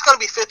 He's going to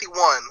be 51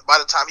 by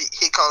the time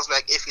he comes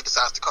back, if he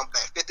decides to come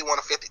back. 51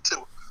 or 52.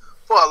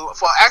 For an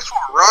actual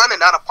run and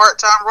not a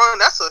part-time run,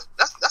 that's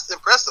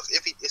impressive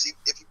if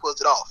he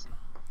pulls it off.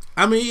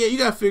 I mean, yeah, you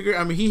got to figure.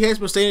 I mean, he has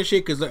been saying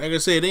shit because, like I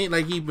said, it ain't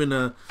like he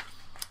been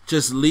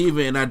just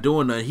leaving and not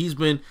doing nothing. He's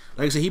been,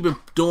 like I said, he's been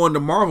doing the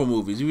Marvel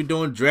movies. He's been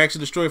doing Drax the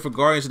Destroyer for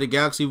Guardians of the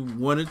Galaxy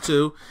 1 and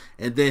 2,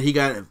 and then he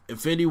got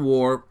Infinity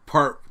War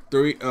Part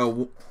 3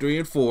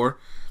 and 4,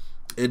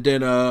 and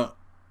then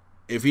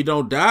if he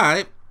don't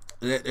die,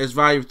 that's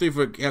Volume 3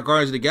 for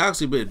Guardians of the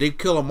Galaxy. But if they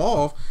kill him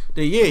off,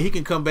 then yeah, he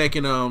can come back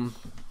and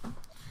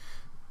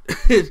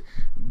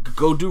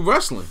go do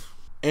wrestling.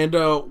 And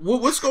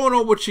what's going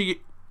on with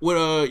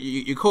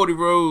your Cody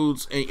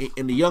Rhodes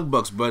and the Young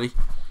Bucks, buddy?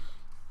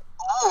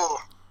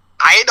 Oh,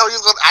 I didn't know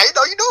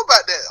you knew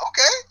about that.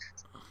 Okay.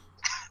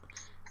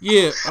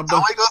 Yeah, I ain't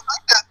gonna think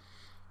that.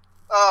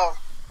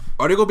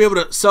 Are they gonna be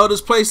able to sell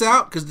this place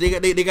out? Because they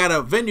got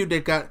a venue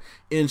that got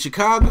in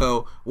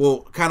Chicago.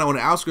 Well, kind of on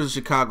the outskirts of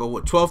Chicago.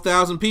 What,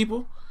 12,000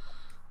 people?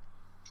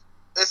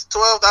 It's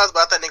 12,000,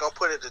 but I think they're gonna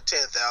put it to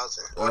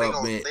 10,000.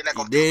 Oh man,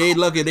 they ain't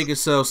lucky they can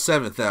sell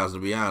 7,000.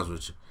 To be honest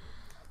with you.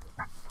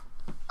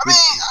 I mean,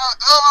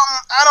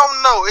 I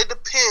don't know. It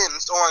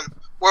depends on.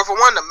 Well, for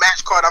one, the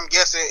match card, I'm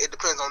guessing it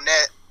depends on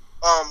that.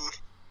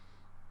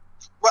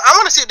 But I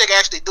want to see if they can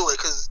actually do it,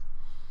 because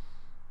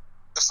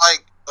it's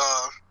like,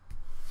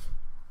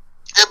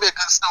 it'll be a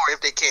good story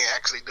if they can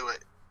actually do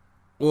it.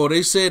 Well,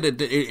 they said that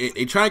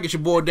they try to get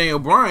your boy Daniel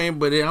Bryan,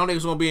 but I don't think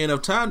it's going to be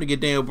enough time to get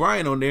Daniel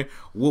Bryan on there.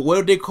 What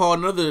did they call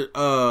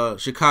another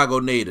Chicago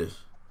native?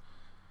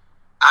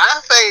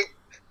 I think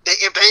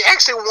if they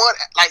actually want,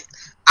 like,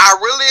 I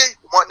really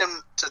want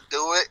them to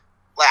do it.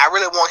 Like, I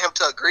really want him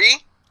to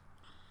agree.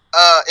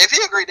 If he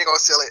agreed, they're gonna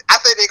sell it. I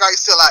think they're gonna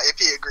sell out if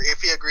he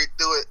agreed to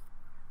do it,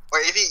 or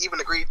if he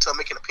even agreed to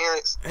make an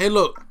appearance. Hey,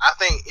 look, I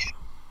think.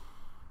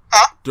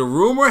 The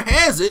rumor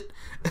has it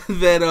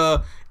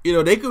that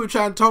they could be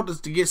trying to talk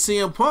to get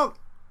CM Punk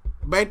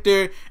back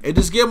there and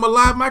just give him a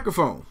live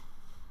microphone.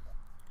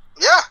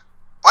 Yeah,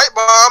 White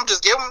Bomb,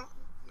 just give him.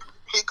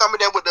 He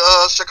coming in with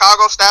the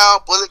Chicago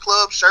style Bullet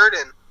Club shirt,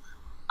 and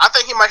I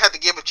think he might have to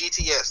give a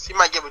GTS. He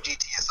might give a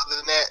GTS. Other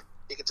than that,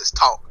 he could just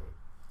talk.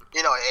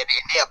 And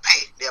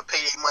they'll pay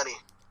their money.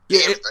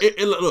 Yeah,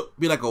 it look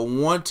be like a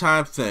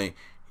one-time thing,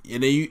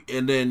 and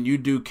then you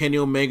do Kenny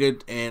Omega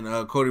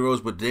and Cody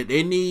Rhodes, but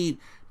they need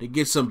to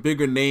get some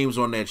bigger names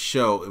on that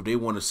show if they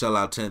want to sell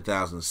out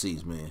 10,000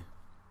 seats, man.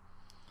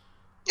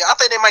 Yeah, I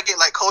think they might get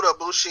like Kota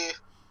Ibushi,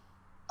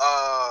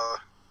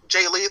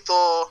 Jay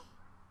Lethal.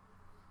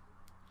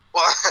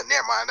 Well,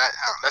 never mind.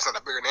 That's not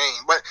a bigger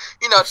name, but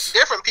you know,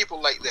 different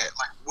people like that,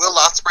 like Will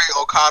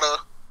Ospreay, Okada,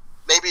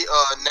 maybe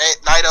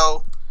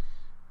Naito,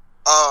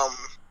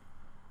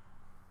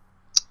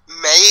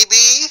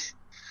 maybe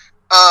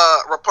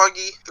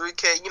Roppongi,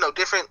 3K. You know,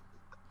 different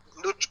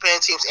New Japan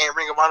teams and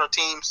Ring of Honor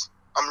teams.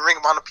 Ring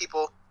of Honor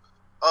people.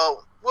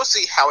 We'll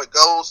see how it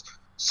goes.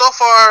 So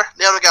far,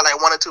 they only got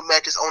like 1 or 2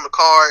 matches on the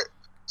card,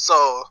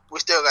 so we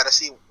still got to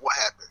see what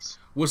happens.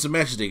 What's the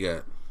matches they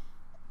got?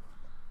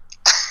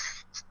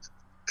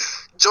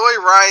 Joey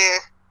Ryan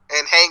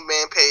and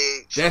Hangman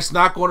Page. That's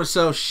not going to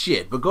sell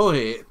shit, but go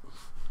ahead.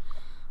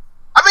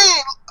 I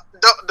mean,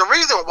 the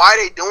reason why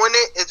they doing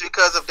it is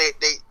because of their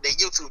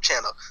YouTube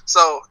channel.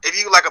 So if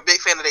you like a big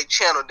fan of their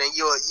channel, then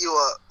you'll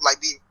like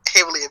be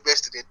heavily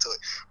invested into it.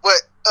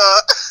 But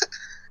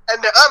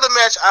and the other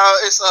match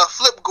is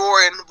Flip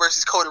Gordon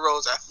versus Cody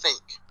Rhodes, I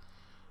think.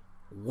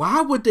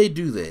 Why would they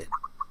do that?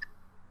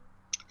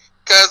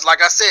 Because,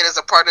 like I said, it's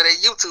a part of their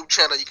YouTube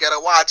channel. You gotta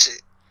watch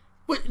it.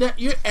 But now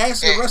you're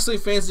asking wrestling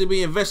fans to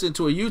be invested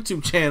into a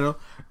YouTube channel,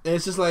 and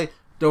it's just like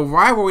the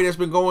rivalry that's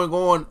been going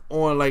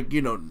on like,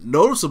 you know,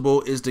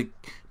 noticeable is the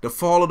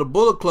fall of the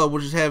Bullet Club,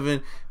 which is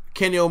having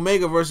Kenny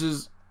Omega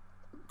versus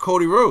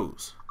Cody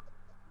Rhodes.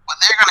 But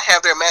they're gonna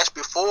have their match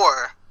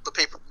before the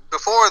paper,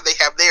 before they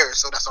have theirs.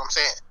 So that's what I'm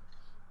saying.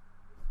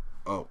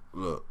 Oh,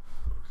 look,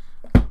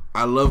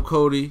 I love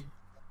Cody,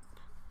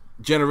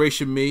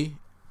 Generation Me,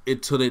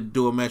 until they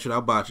do a match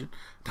without botching.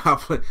 I'll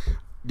play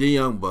the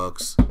Young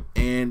Bucks,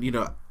 and you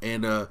know,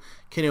 and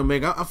Kenny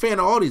Omega. I'm a fan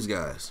of all these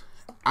guys.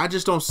 I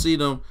just don't see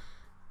them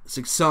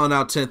selling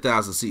out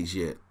 10,000 seats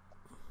yet.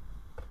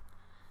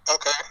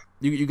 Okay.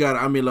 You got.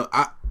 I mean, look,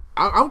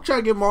 I'm trying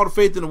to give them all the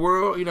faith in the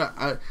world. You know,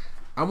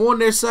 I'm on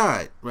their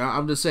side.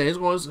 I'm just saying, I just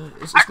want to see if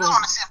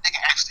they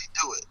can actually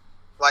do it.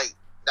 Like,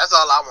 that's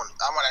all I want.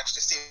 I want to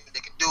actually see if they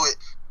can do it.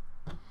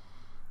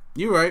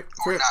 You're right.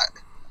 Or not.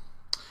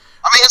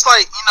 I mean, it's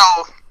like,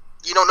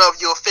 you don't know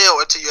if you'll fail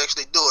until you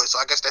actually do it. So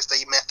I guess that's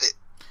the method.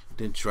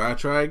 Then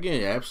try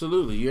again.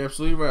 Absolutely. You're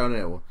absolutely right on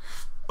that one.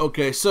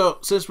 Okay, so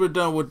since we're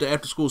done with the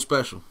after school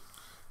special,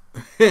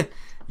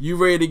 you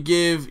ready to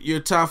give your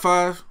top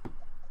 5?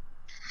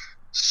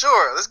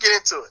 Sure, let's get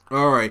into it.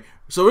 All right.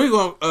 So we're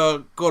going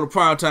to go to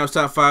Primetime's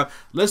top 5.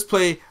 Let's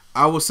play,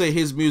 I would say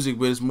his music,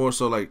 but it's more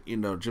so like, you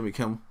know, Jimmy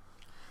Kimmel.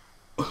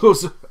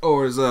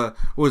 Or is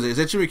what is it? Is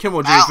that Jimmy Kimmel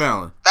or Jimmy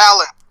Fallon?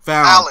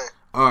 Fallon.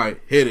 All right,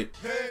 hit it.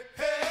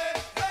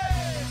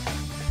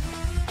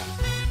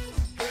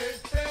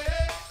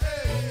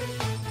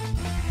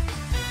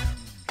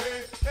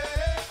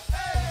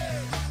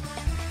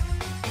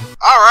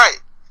 All right.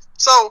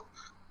 So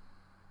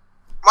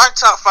my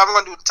top 5. I'm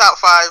gonna do the top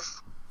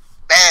 5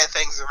 bad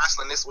things in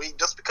wrestling this week,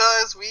 just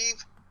because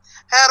we've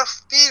had a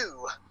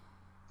few.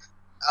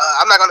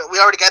 I'm not gonna. We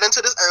already got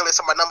into this earlier,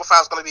 so my number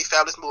 5 is gonna be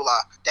Fabulous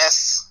Moolah.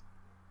 That's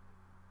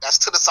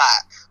to the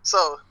side.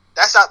 So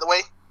that's out the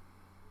way.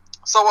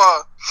 So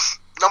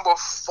number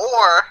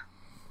 4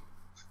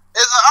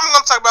 is I'm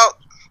gonna talk about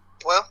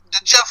the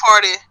Jeff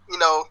Hardy,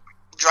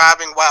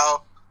 driving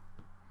while,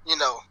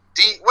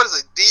 what is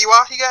it?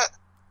 DUI he got?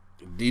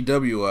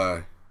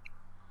 DWI.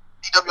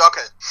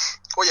 Okay.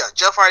 Well, yeah,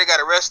 Jeff Hardy got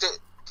arrested.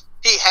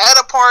 He had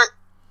a part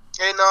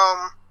in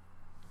the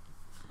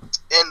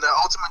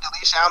Ultimate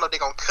Deletion. I don't know if they're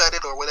gonna cut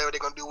it or whatever they're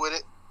gonna do with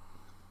it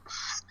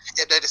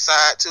if they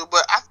decide to.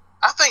 But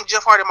I think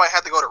Jeff Hardy might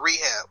have to go to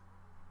rehab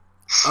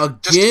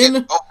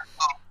again.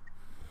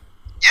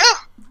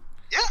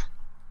 Yeah.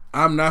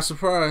 I'm not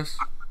surprised.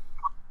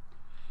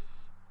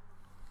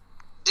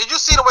 Did you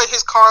see the way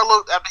his car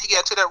looked after he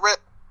got to that wreck?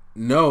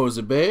 No, is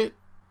it bad?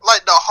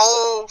 Like the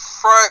whole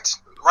front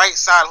right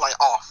side like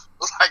off. It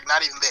was like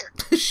not even there.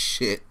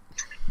 Shit.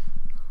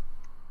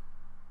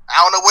 I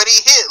don't know what he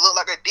hit. It looked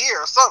like a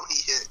deer or something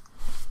he hit.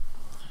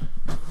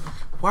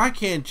 Why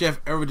can't Jeff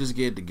ever just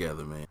get it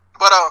together, man?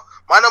 But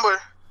my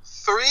number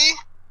 3,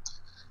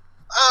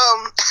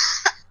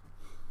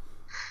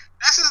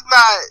 this is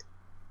not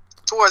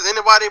towards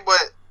anybody,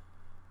 but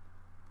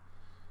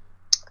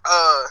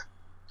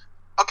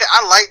okay,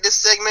 I like this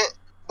segment,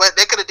 but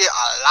they could have did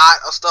a lot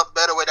of stuff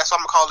better with. That's why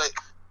I'm gonna call it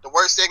the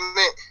worst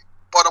segment,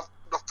 or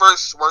the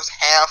first worst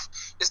half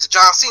is the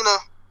John Cena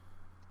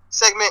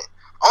segment,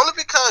 only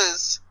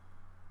because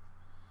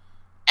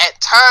at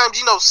times,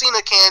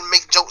 Cena can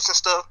make jokes and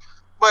stuff,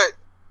 but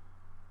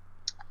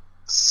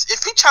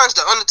if he challenged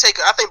the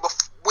Undertaker, I think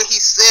when he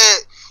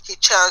said he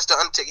challenged the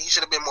Undertaker, he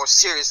should have been more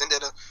serious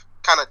instead of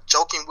kind of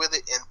joking with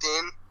it and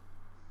then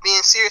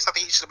being serious. I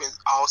think he should have been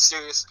all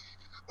serious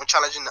when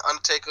challenging the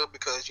Undertaker,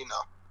 because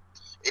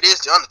it is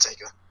the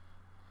Undertaker.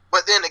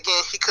 But then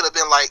again, he could have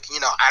been like,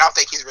 I don't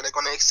think he's really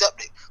going to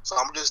accept it, so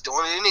I'm just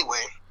doing it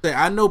anyway.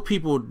 I know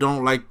people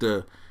don't like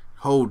the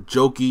whole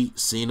jokey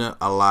Cena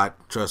a lot.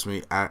 Trust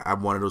me,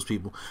 I'm one of those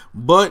people.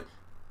 But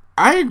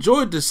I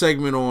enjoyed the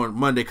segment on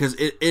Monday because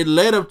it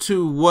led up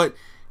to what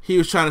he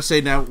was trying to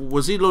say. Now,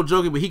 was he a little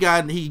jokey? But he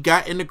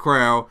got in the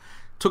crowd,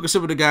 took a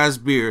sip of the guy's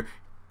beer.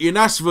 you're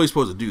not really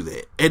supposed to do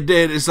that. And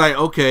then it's like,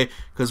 okay,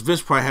 because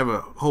Vince probably have a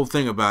whole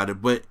thing about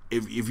it. But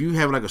if you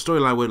have like a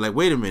storyline with like,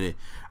 wait a minute,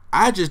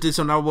 I just did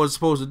something I wasn't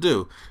supposed to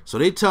do. So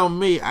they tell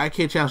me I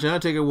can't challenge the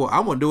Undertaker. Well,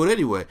 I'm gonna do it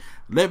anyway.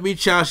 Let me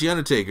challenge the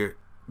Undertaker,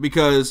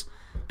 because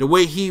the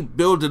way he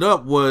built it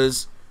up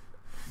was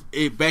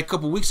back a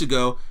couple weeks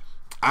ago.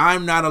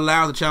 I'm not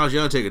allowed to challenge the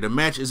Undertaker. The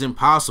match is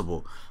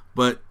impossible.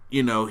 But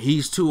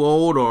he's too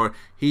old or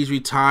he's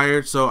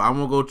retired, so I'm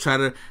gonna go try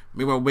to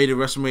make my way to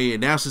WrestleMania.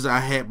 Now, since I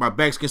had my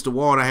back's against the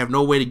wall and I have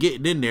no way to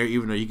get in there,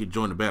 even though you could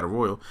join the Battle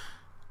Royal,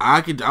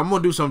 I'm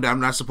gonna do something that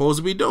I'm not supposed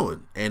to be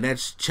doing, and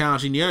that's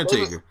challenging the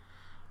Undertaker.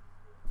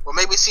 Well,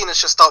 maybe Cena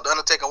should start the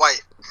Undertaker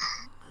wife.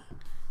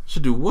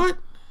 Should do what?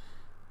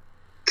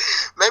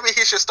 Maybe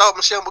he should start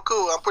Michelle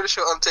McCool. I'm pretty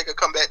sure Undertaker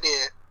come back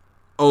then.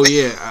 Oh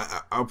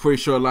yeah, I'm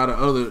pretty sure a lot of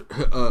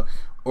other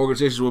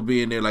organizations will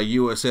be in there, like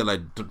USA,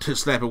 like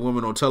slapping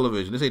women on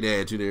television. This ain't the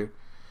Attitude Era.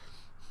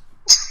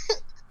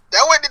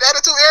 That wasn't the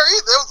Attitude Era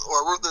either.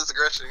 Or Ruthless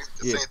Aggression.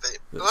 The same thing.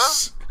 Well,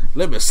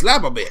 let me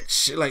slap a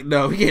bitch. Like,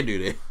 no, we can't do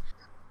that.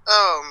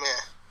 Oh man.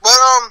 But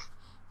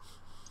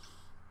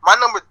my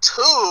number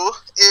 2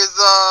 is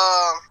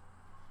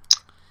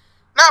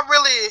not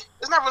really.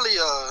 It's not really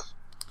a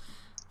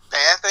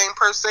bad thing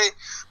per se.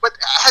 But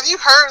have you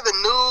heard the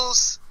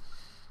news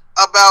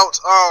about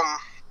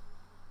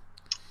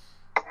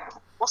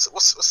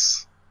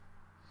what's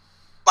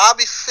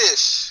Bobby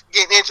Fish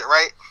getting injured,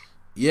 right?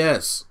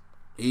 Yes,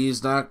 he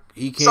can't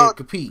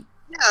compete.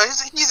 Yeah,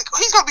 he's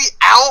gonna be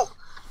out,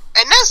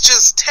 and that's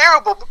just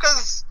terrible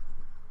because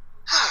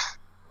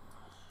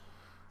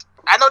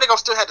I know they're gonna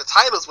still have the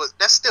titles, but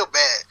that's still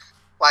bad.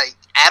 Like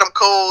Adam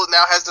Cole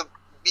now has to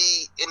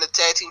be in the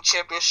tag team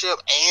championship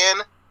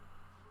and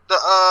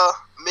the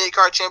mid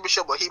card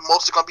championship, but he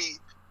mostly gonna be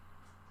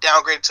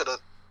downgraded to the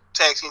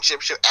tag team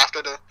championship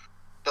after the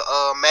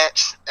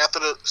match, after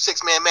the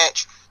 6-man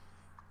match.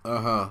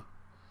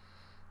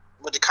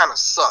 But it kind of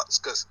sucks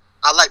because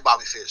I like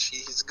Bobby Fish.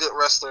 He's a good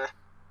wrestler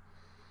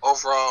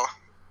overall.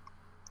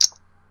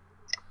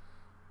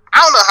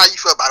 I don't know how you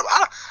feel about him.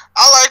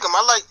 I like him.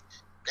 I like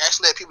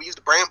actually let people use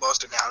the brain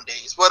buster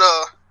nowadays. But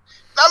now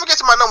I'm gonna get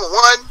to my number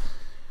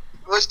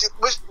 1,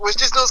 which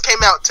this news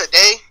came out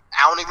today.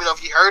 I don't even know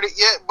if you heard it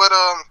yet, but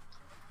a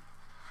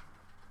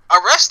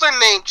wrestler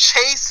named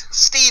Chase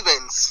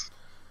Stevens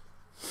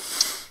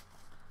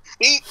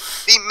beat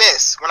the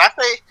Miz. When I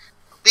say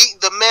beat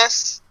the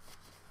Miz,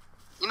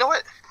 you know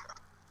what?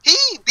 He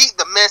beat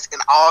the Miz in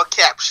all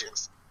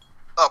captions.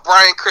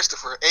 Brian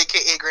Christopher,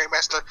 aka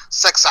Grandmaster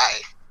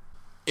Sexay.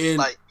 In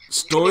like,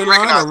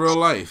 storyline or real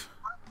life?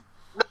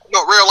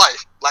 No, real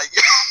life. Like,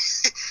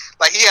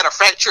 like he had a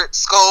fractured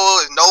skull,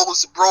 his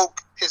nose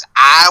broke, his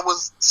eye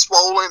was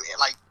swollen, and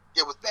like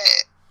it was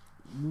bad.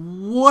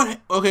 What?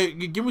 Okay,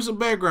 give me some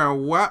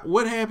background.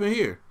 What happened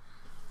here?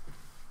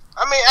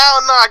 I mean, I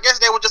don't know. I guess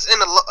they were just in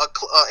the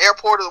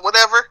airport or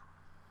whatever,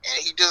 and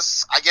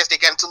I guess they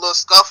got into a little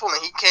scuffle,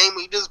 and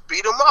he just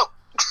beat him up.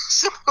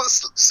 Simple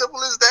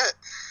as that.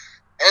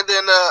 And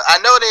then I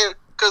know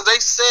because they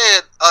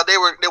said they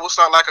will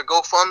start like a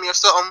GoFundMe or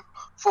something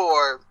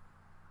for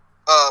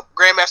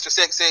Grandmaster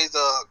Sexay's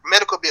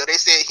medical bill. They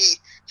said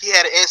he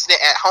had an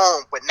incident at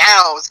home, but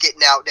now it's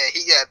getting out that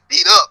he got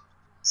beat up.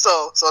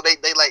 So they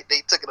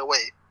took it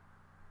away.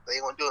 They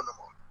ain't gonna do it no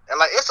more. And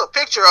like it's a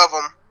picture of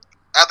him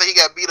after he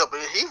got beat up,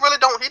 and he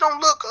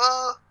don't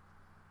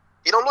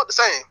look the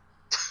same.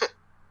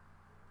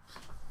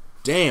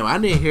 Damn, I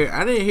didn't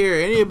hear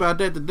any about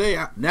that today.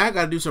 Now I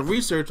got to do some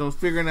research on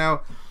figuring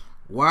out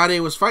why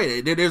they was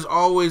fighting. There's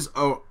always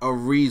a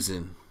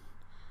reason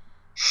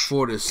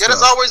for this. Yeah,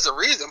 there's always a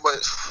reason, but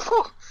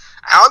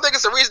I don't think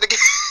it's a reason to get.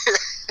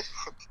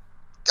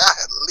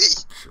 Golly.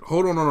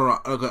 Hold on, no.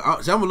 Okay,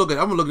 so I'm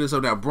gonna look this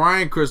up now.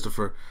 Brian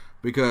Christopher,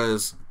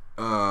 because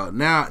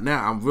now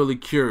I'm really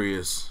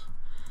curious.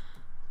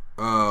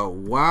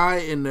 Why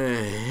in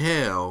the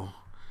hell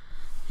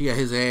he got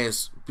his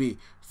ass beat?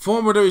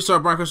 Former WWE star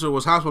Brian Christopher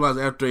was hospitalized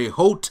after a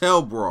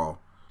hotel brawl.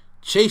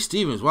 Chase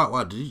Stevens,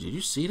 wow, did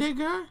you see that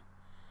guy?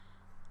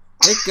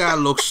 That guy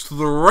looks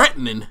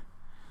threatening.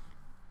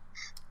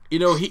 You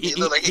know, he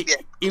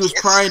was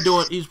probably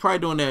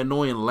doing that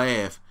annoying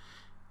laugh.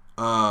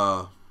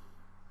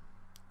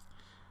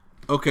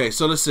 Okay,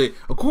 so let's see.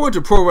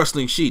 According to Pro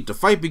Wrestling Sheet, the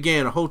fight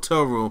began in a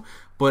hotel room,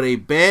 but a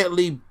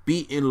badly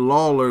beaten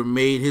Lawler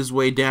made his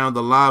way down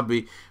the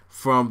lobby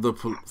from the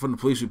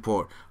police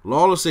report.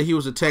 Lawler said he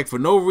was attacked for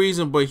no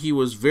reason, but he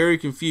was very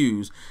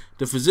confused.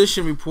 The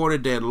physician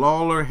reported that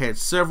Lawler had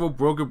several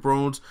broken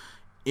bones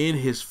in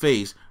his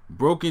face,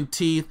 broken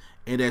teeth,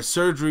 and that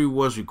surgery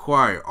was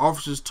required.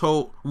 Officers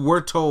were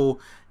told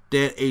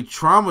that a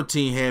trauma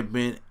team had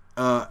been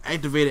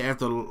activated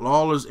after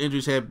Lawler's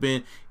injuries had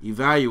been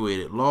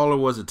evaluated. Lawler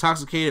was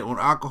intoxicated on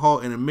alcohol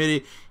and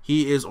admitted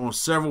he is on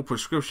several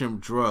prescription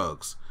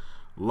drugs.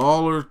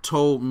 Lawler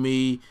told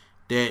me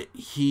that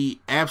he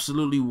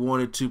absolutely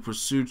wanted to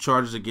pursue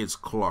charges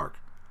against Clark.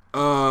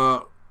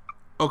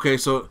 Okay,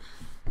 so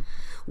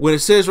when it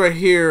says right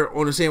here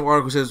on the same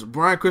article, it says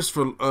Brian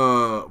Christopher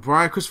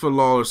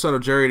Lawler, son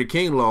of Jerry the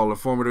King Lawler,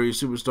 former WWE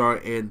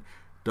superstar and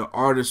the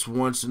artist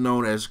once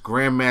known as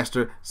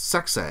Grandmaster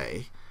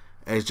Sexay,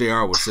 as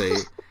JR would say,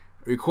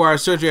 required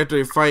surgery after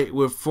a fight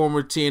with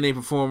former TNA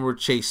performer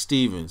Chase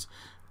Stevens.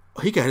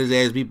 He got his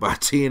ass beat by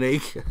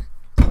TNA.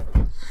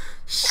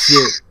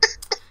 Shit.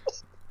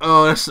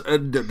 Oh, that's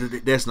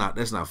not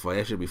funny.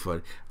 That should be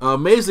funny.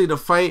 Amazingly, the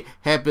fight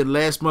happened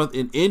last month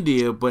in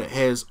India, but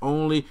has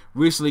only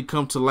recently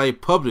come to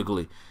light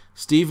publicly.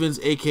 Stevens,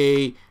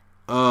 aka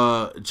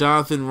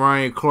Jonathan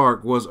Ryan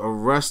Clark, was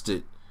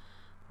arrested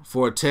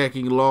for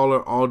attacking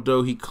Lawler,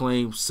 although he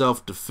claimed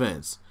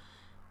self-defense.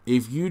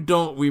 If you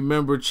don't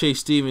remember Chase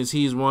Stevens,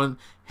 he's one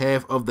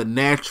half of the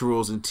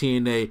Naturals in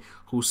TNA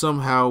who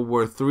somehow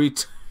were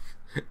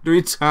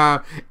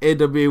three-time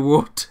NWA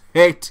World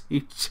Tag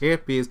Team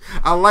Champions.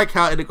 I like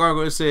how in the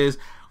article it says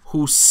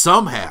who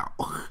somehow,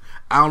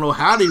 I don't know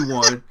how they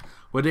won,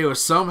 but they were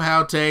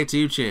somehow Tag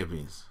Team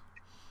Champions.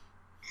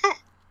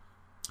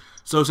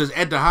 So it says,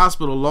 at the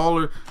hospital,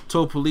 Lawler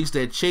told police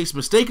that Chase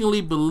mistakenly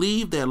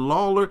believed that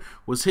Lawler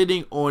was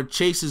hitting on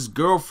Chase's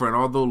girlfriend.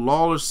 Although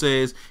Lawler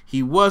says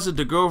he wasn't,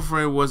 the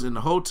girlfriend was in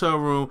the hotel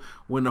room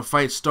when the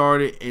fight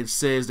started, and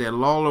says that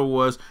Lawler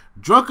was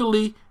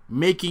drunkenly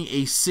making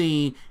a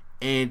scene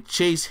and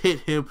Chase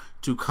hit him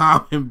to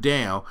calm him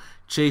down.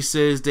 Chase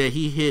says that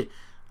he hit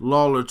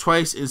Lawler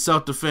twice in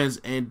self-defense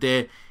and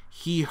that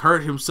he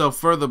hurt himself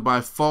further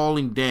by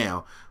falling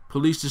down.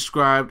 Police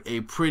described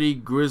a pretty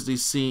grisly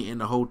scene in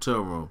the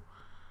hotel room.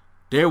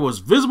 There was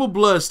visible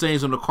blood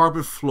stains on the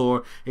carpet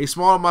floor, a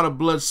small amount of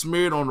blood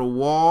smeared on the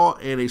wall,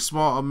 and a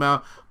small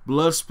amount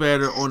blood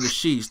spattered on the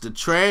sheets. The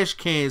trash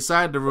can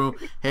inside the room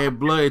had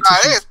blood.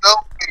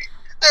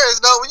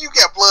 There's no when you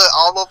get blood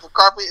all over the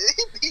carpet.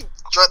 He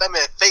dropped that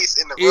man's face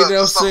in the rug. You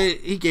know,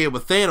 he gave him a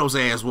Thanos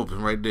ass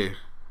whooping right there.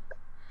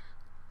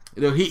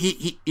 You know,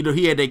 he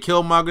had that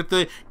Killmonger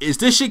thing. Is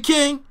this your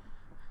king?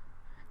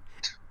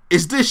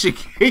 Is this your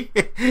king?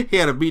 He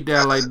had a beat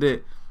down like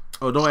that.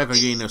 Oh, don't act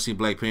like you ain't never seen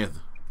Black Panther.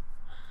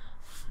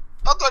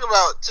 I'm talking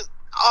about just,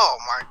 oh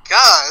my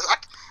God.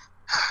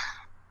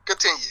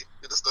 Continue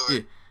with the story.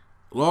 Yeah.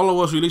 Lawler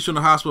was released from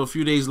the hospital a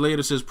few days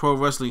later, says Pro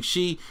Wrestling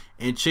She,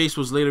 and Chase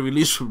was later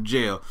released from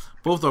jail.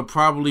 Both are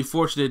probably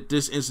fortunate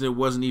this incident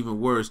wasn't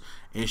even worse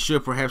and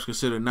should perhaps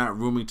consider not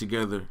rooming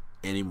together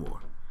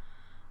anymore.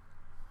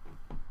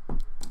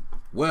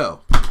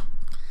 Well,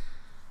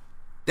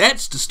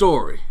 that's the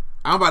story.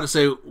 I'm about to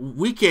say,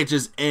 we can't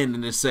just end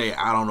and just say,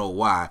 I don't know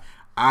why.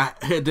 I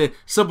had to,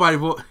 somebody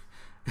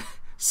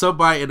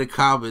in the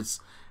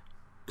comments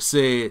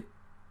said,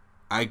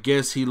 I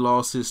guess he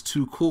lost his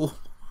too cool.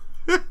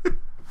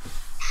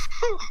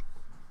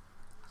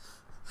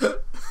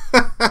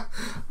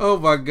 Oh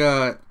my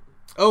God.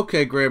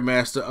 Okay,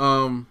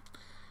 Grandmaster.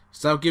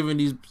 Stop giving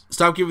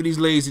these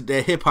ladies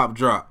that hip hop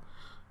drop.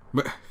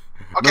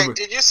 Okay,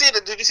 did you see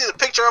the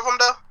picture of him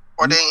though?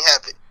 Or they ain't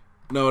have it?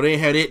 No, they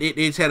had it.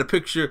 They just had a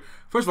picture.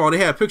 First of all, they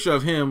had a picture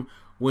of him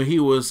when he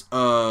was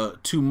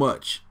too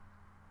much.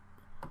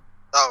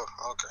 Oh,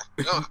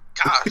 okay. Oh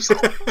gosh.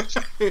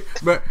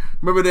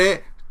 Remember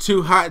that?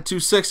 Too hot, too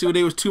sexy when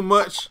they was too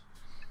much?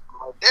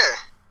 Right there.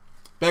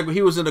 Back when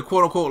he was in the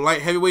quote unquote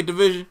light heavyweight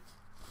division.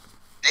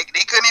 They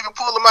couldn't even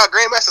pull him out.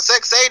 Grandmaster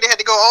Sexay. They had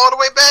to go all the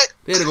way back.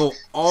 They had to go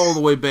all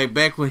the way back.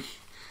 Back when,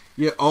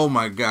 yeah. Oh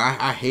my God,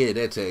 I hated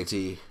that tag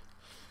team.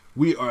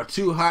 We are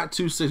too hot,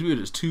 too sexy. We are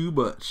just too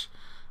much.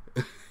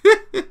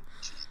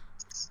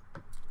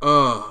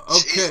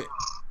 Okay.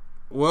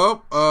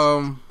 Well,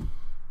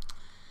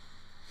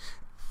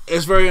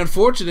 it's very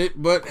unfortunate,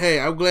 but hey,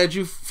 I'm glad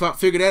you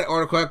figured that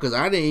article out because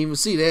I didn't even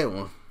see that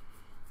one.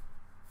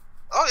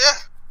 Oh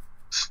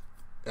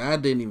yeah, I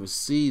didn't even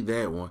see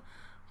that one.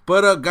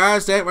 But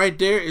guys, that right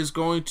there is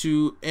going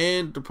to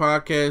end the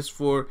podcast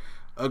for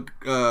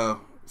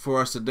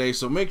us today.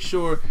 So make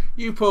sure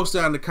you post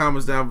down in the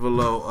comments down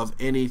below of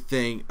any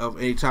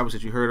topics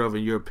that you heard of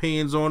and your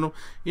opinions on them.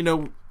 You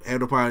know,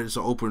 have the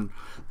podcast open.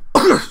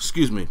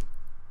 Excuse me.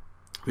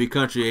 Free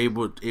country,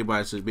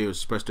 everybody should be able to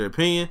express their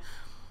opinion.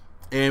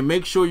 And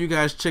make sure you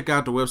guys check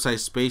out the website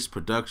Space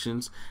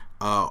Productions.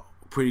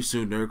 Pretty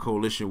soon, Nerd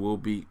Coalition will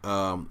be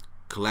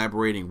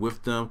collaborating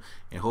with them,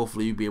 and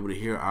hopefully you'll be able to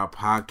hear our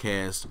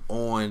podcast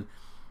on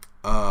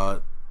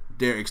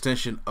their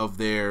extension of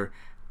their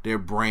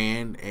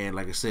brand. And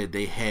like I said,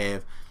 they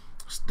have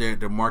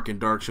their Mark and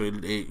Dark show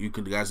you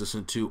can guys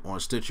listen to on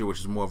Stitcher, which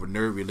is more of a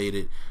nerd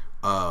related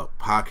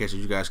podcast that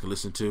you guys can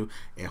listen to,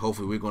 and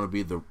hopefully we're going to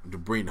be the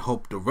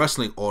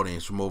wrestling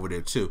audience from over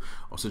there too.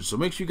 So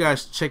make sure you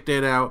guys check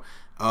that out.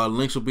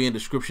 Links will be in the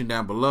description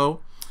down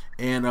below,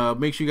 and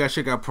make sure you guys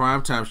check out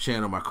Primetime's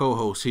channel, my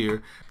co-host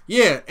here.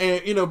 Yeah,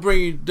 and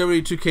bring you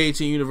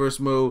WWE2K18 Universe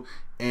Mode,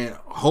 and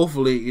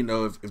hopefully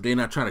if they're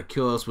not trying to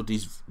kill us with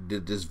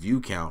this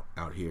view count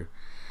out here.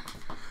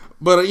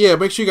 But yeah,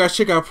 make sure you guys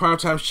check out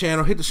Primetime's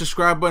channel. Hit the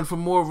subscribe button for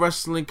more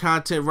wrestling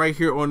content right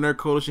here on Nerd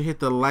Coalition.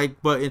 Hit the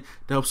like button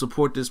to help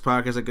support this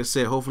podcast. Like I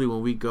said, hopefully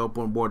when we go up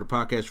on board the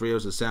podcast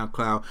radios and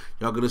SoundCloud,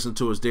 y'all can listen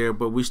to us there.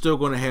 But we're still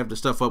going to have the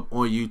stuff up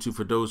on YouTube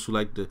for those who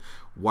like to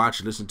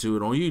watch and listen to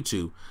it on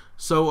YouTube.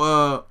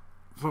 So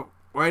for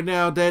right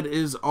now, that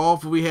is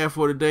all we have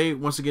for today.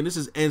 Once again, this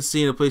is NC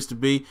and the place to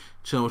be.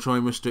 Chilling with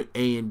Mr.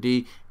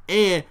 A&D.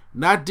 And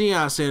not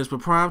Deion Sanders, but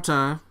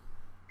Primetime.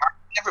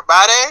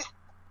 Everybody.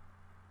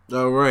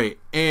 All right,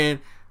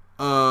 and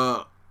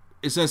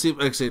essentially,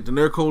 like I said, the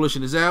Nerd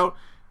Coalition is out.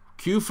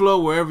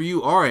 Q-Flow, wherever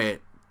you are at,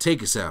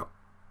 take us out.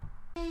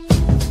 It's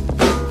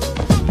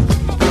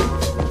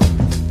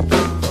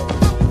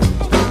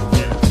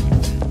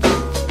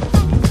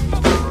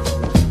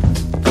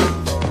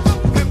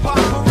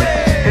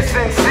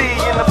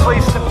NC in the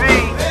place to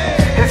be.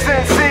 It's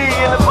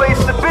NC in the place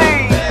to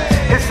be.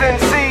 It's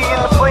NC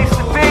in the place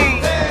to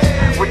be.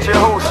 With your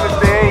host,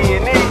 Mr.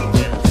 A&E.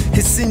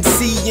 It's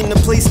NC in the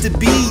place to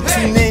be.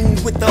 Tune in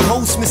with the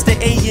host, Mr.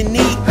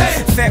 A&E.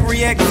 Fat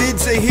React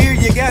vids are here,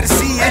 you gotta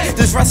see it.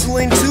 There's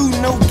wrestling too,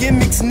 no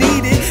gimmicks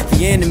needed.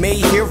 The anime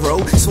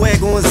hero,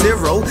 swag on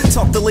zero.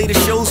 Talk the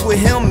latest shows with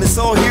him, it's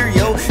all here,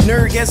 yo.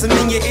 Nerdgasm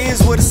in your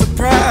ears, what a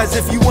surprise.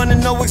 If you wanna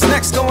know what's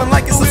next, go and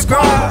like and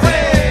subscribe.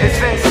 It's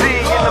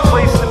NC in the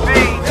place to be.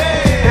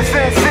 It's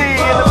NC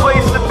in the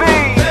place to be.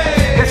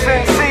 It's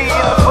NC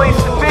in the place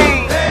to be.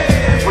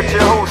 With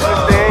your host,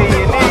 Mr. A&E.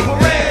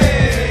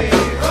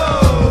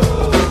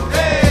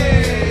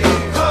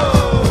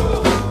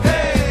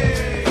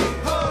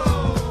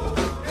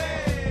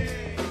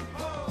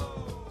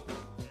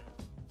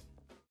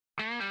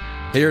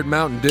 Here at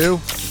Mountain Dew,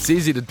 it's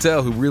easy to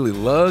tell who really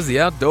loves the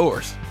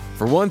outdoors.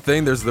 For one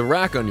thing, there's the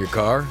rack on your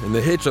car and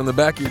the hitch on the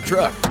back of your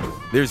truck.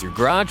 There's your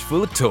garage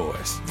full of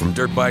toys, from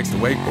dirt bikes to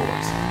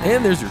wakeboards.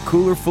 And there's your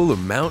cooler full of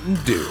Mountain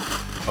Dew,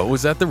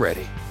 always at the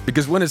ready.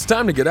 Because when it's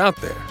time to get out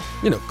there,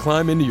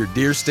 climb into your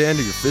deer stand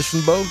or your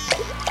fishing boat,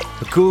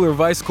 a cooler of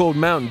ice-cold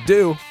Mountain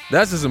Dew,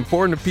 that's as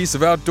important a piece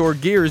of outdoor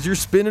gear as your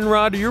spinning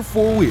rod or your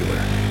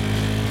four-wheeler.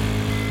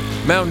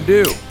 Mountain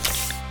Dew.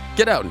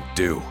 Get out and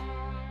do.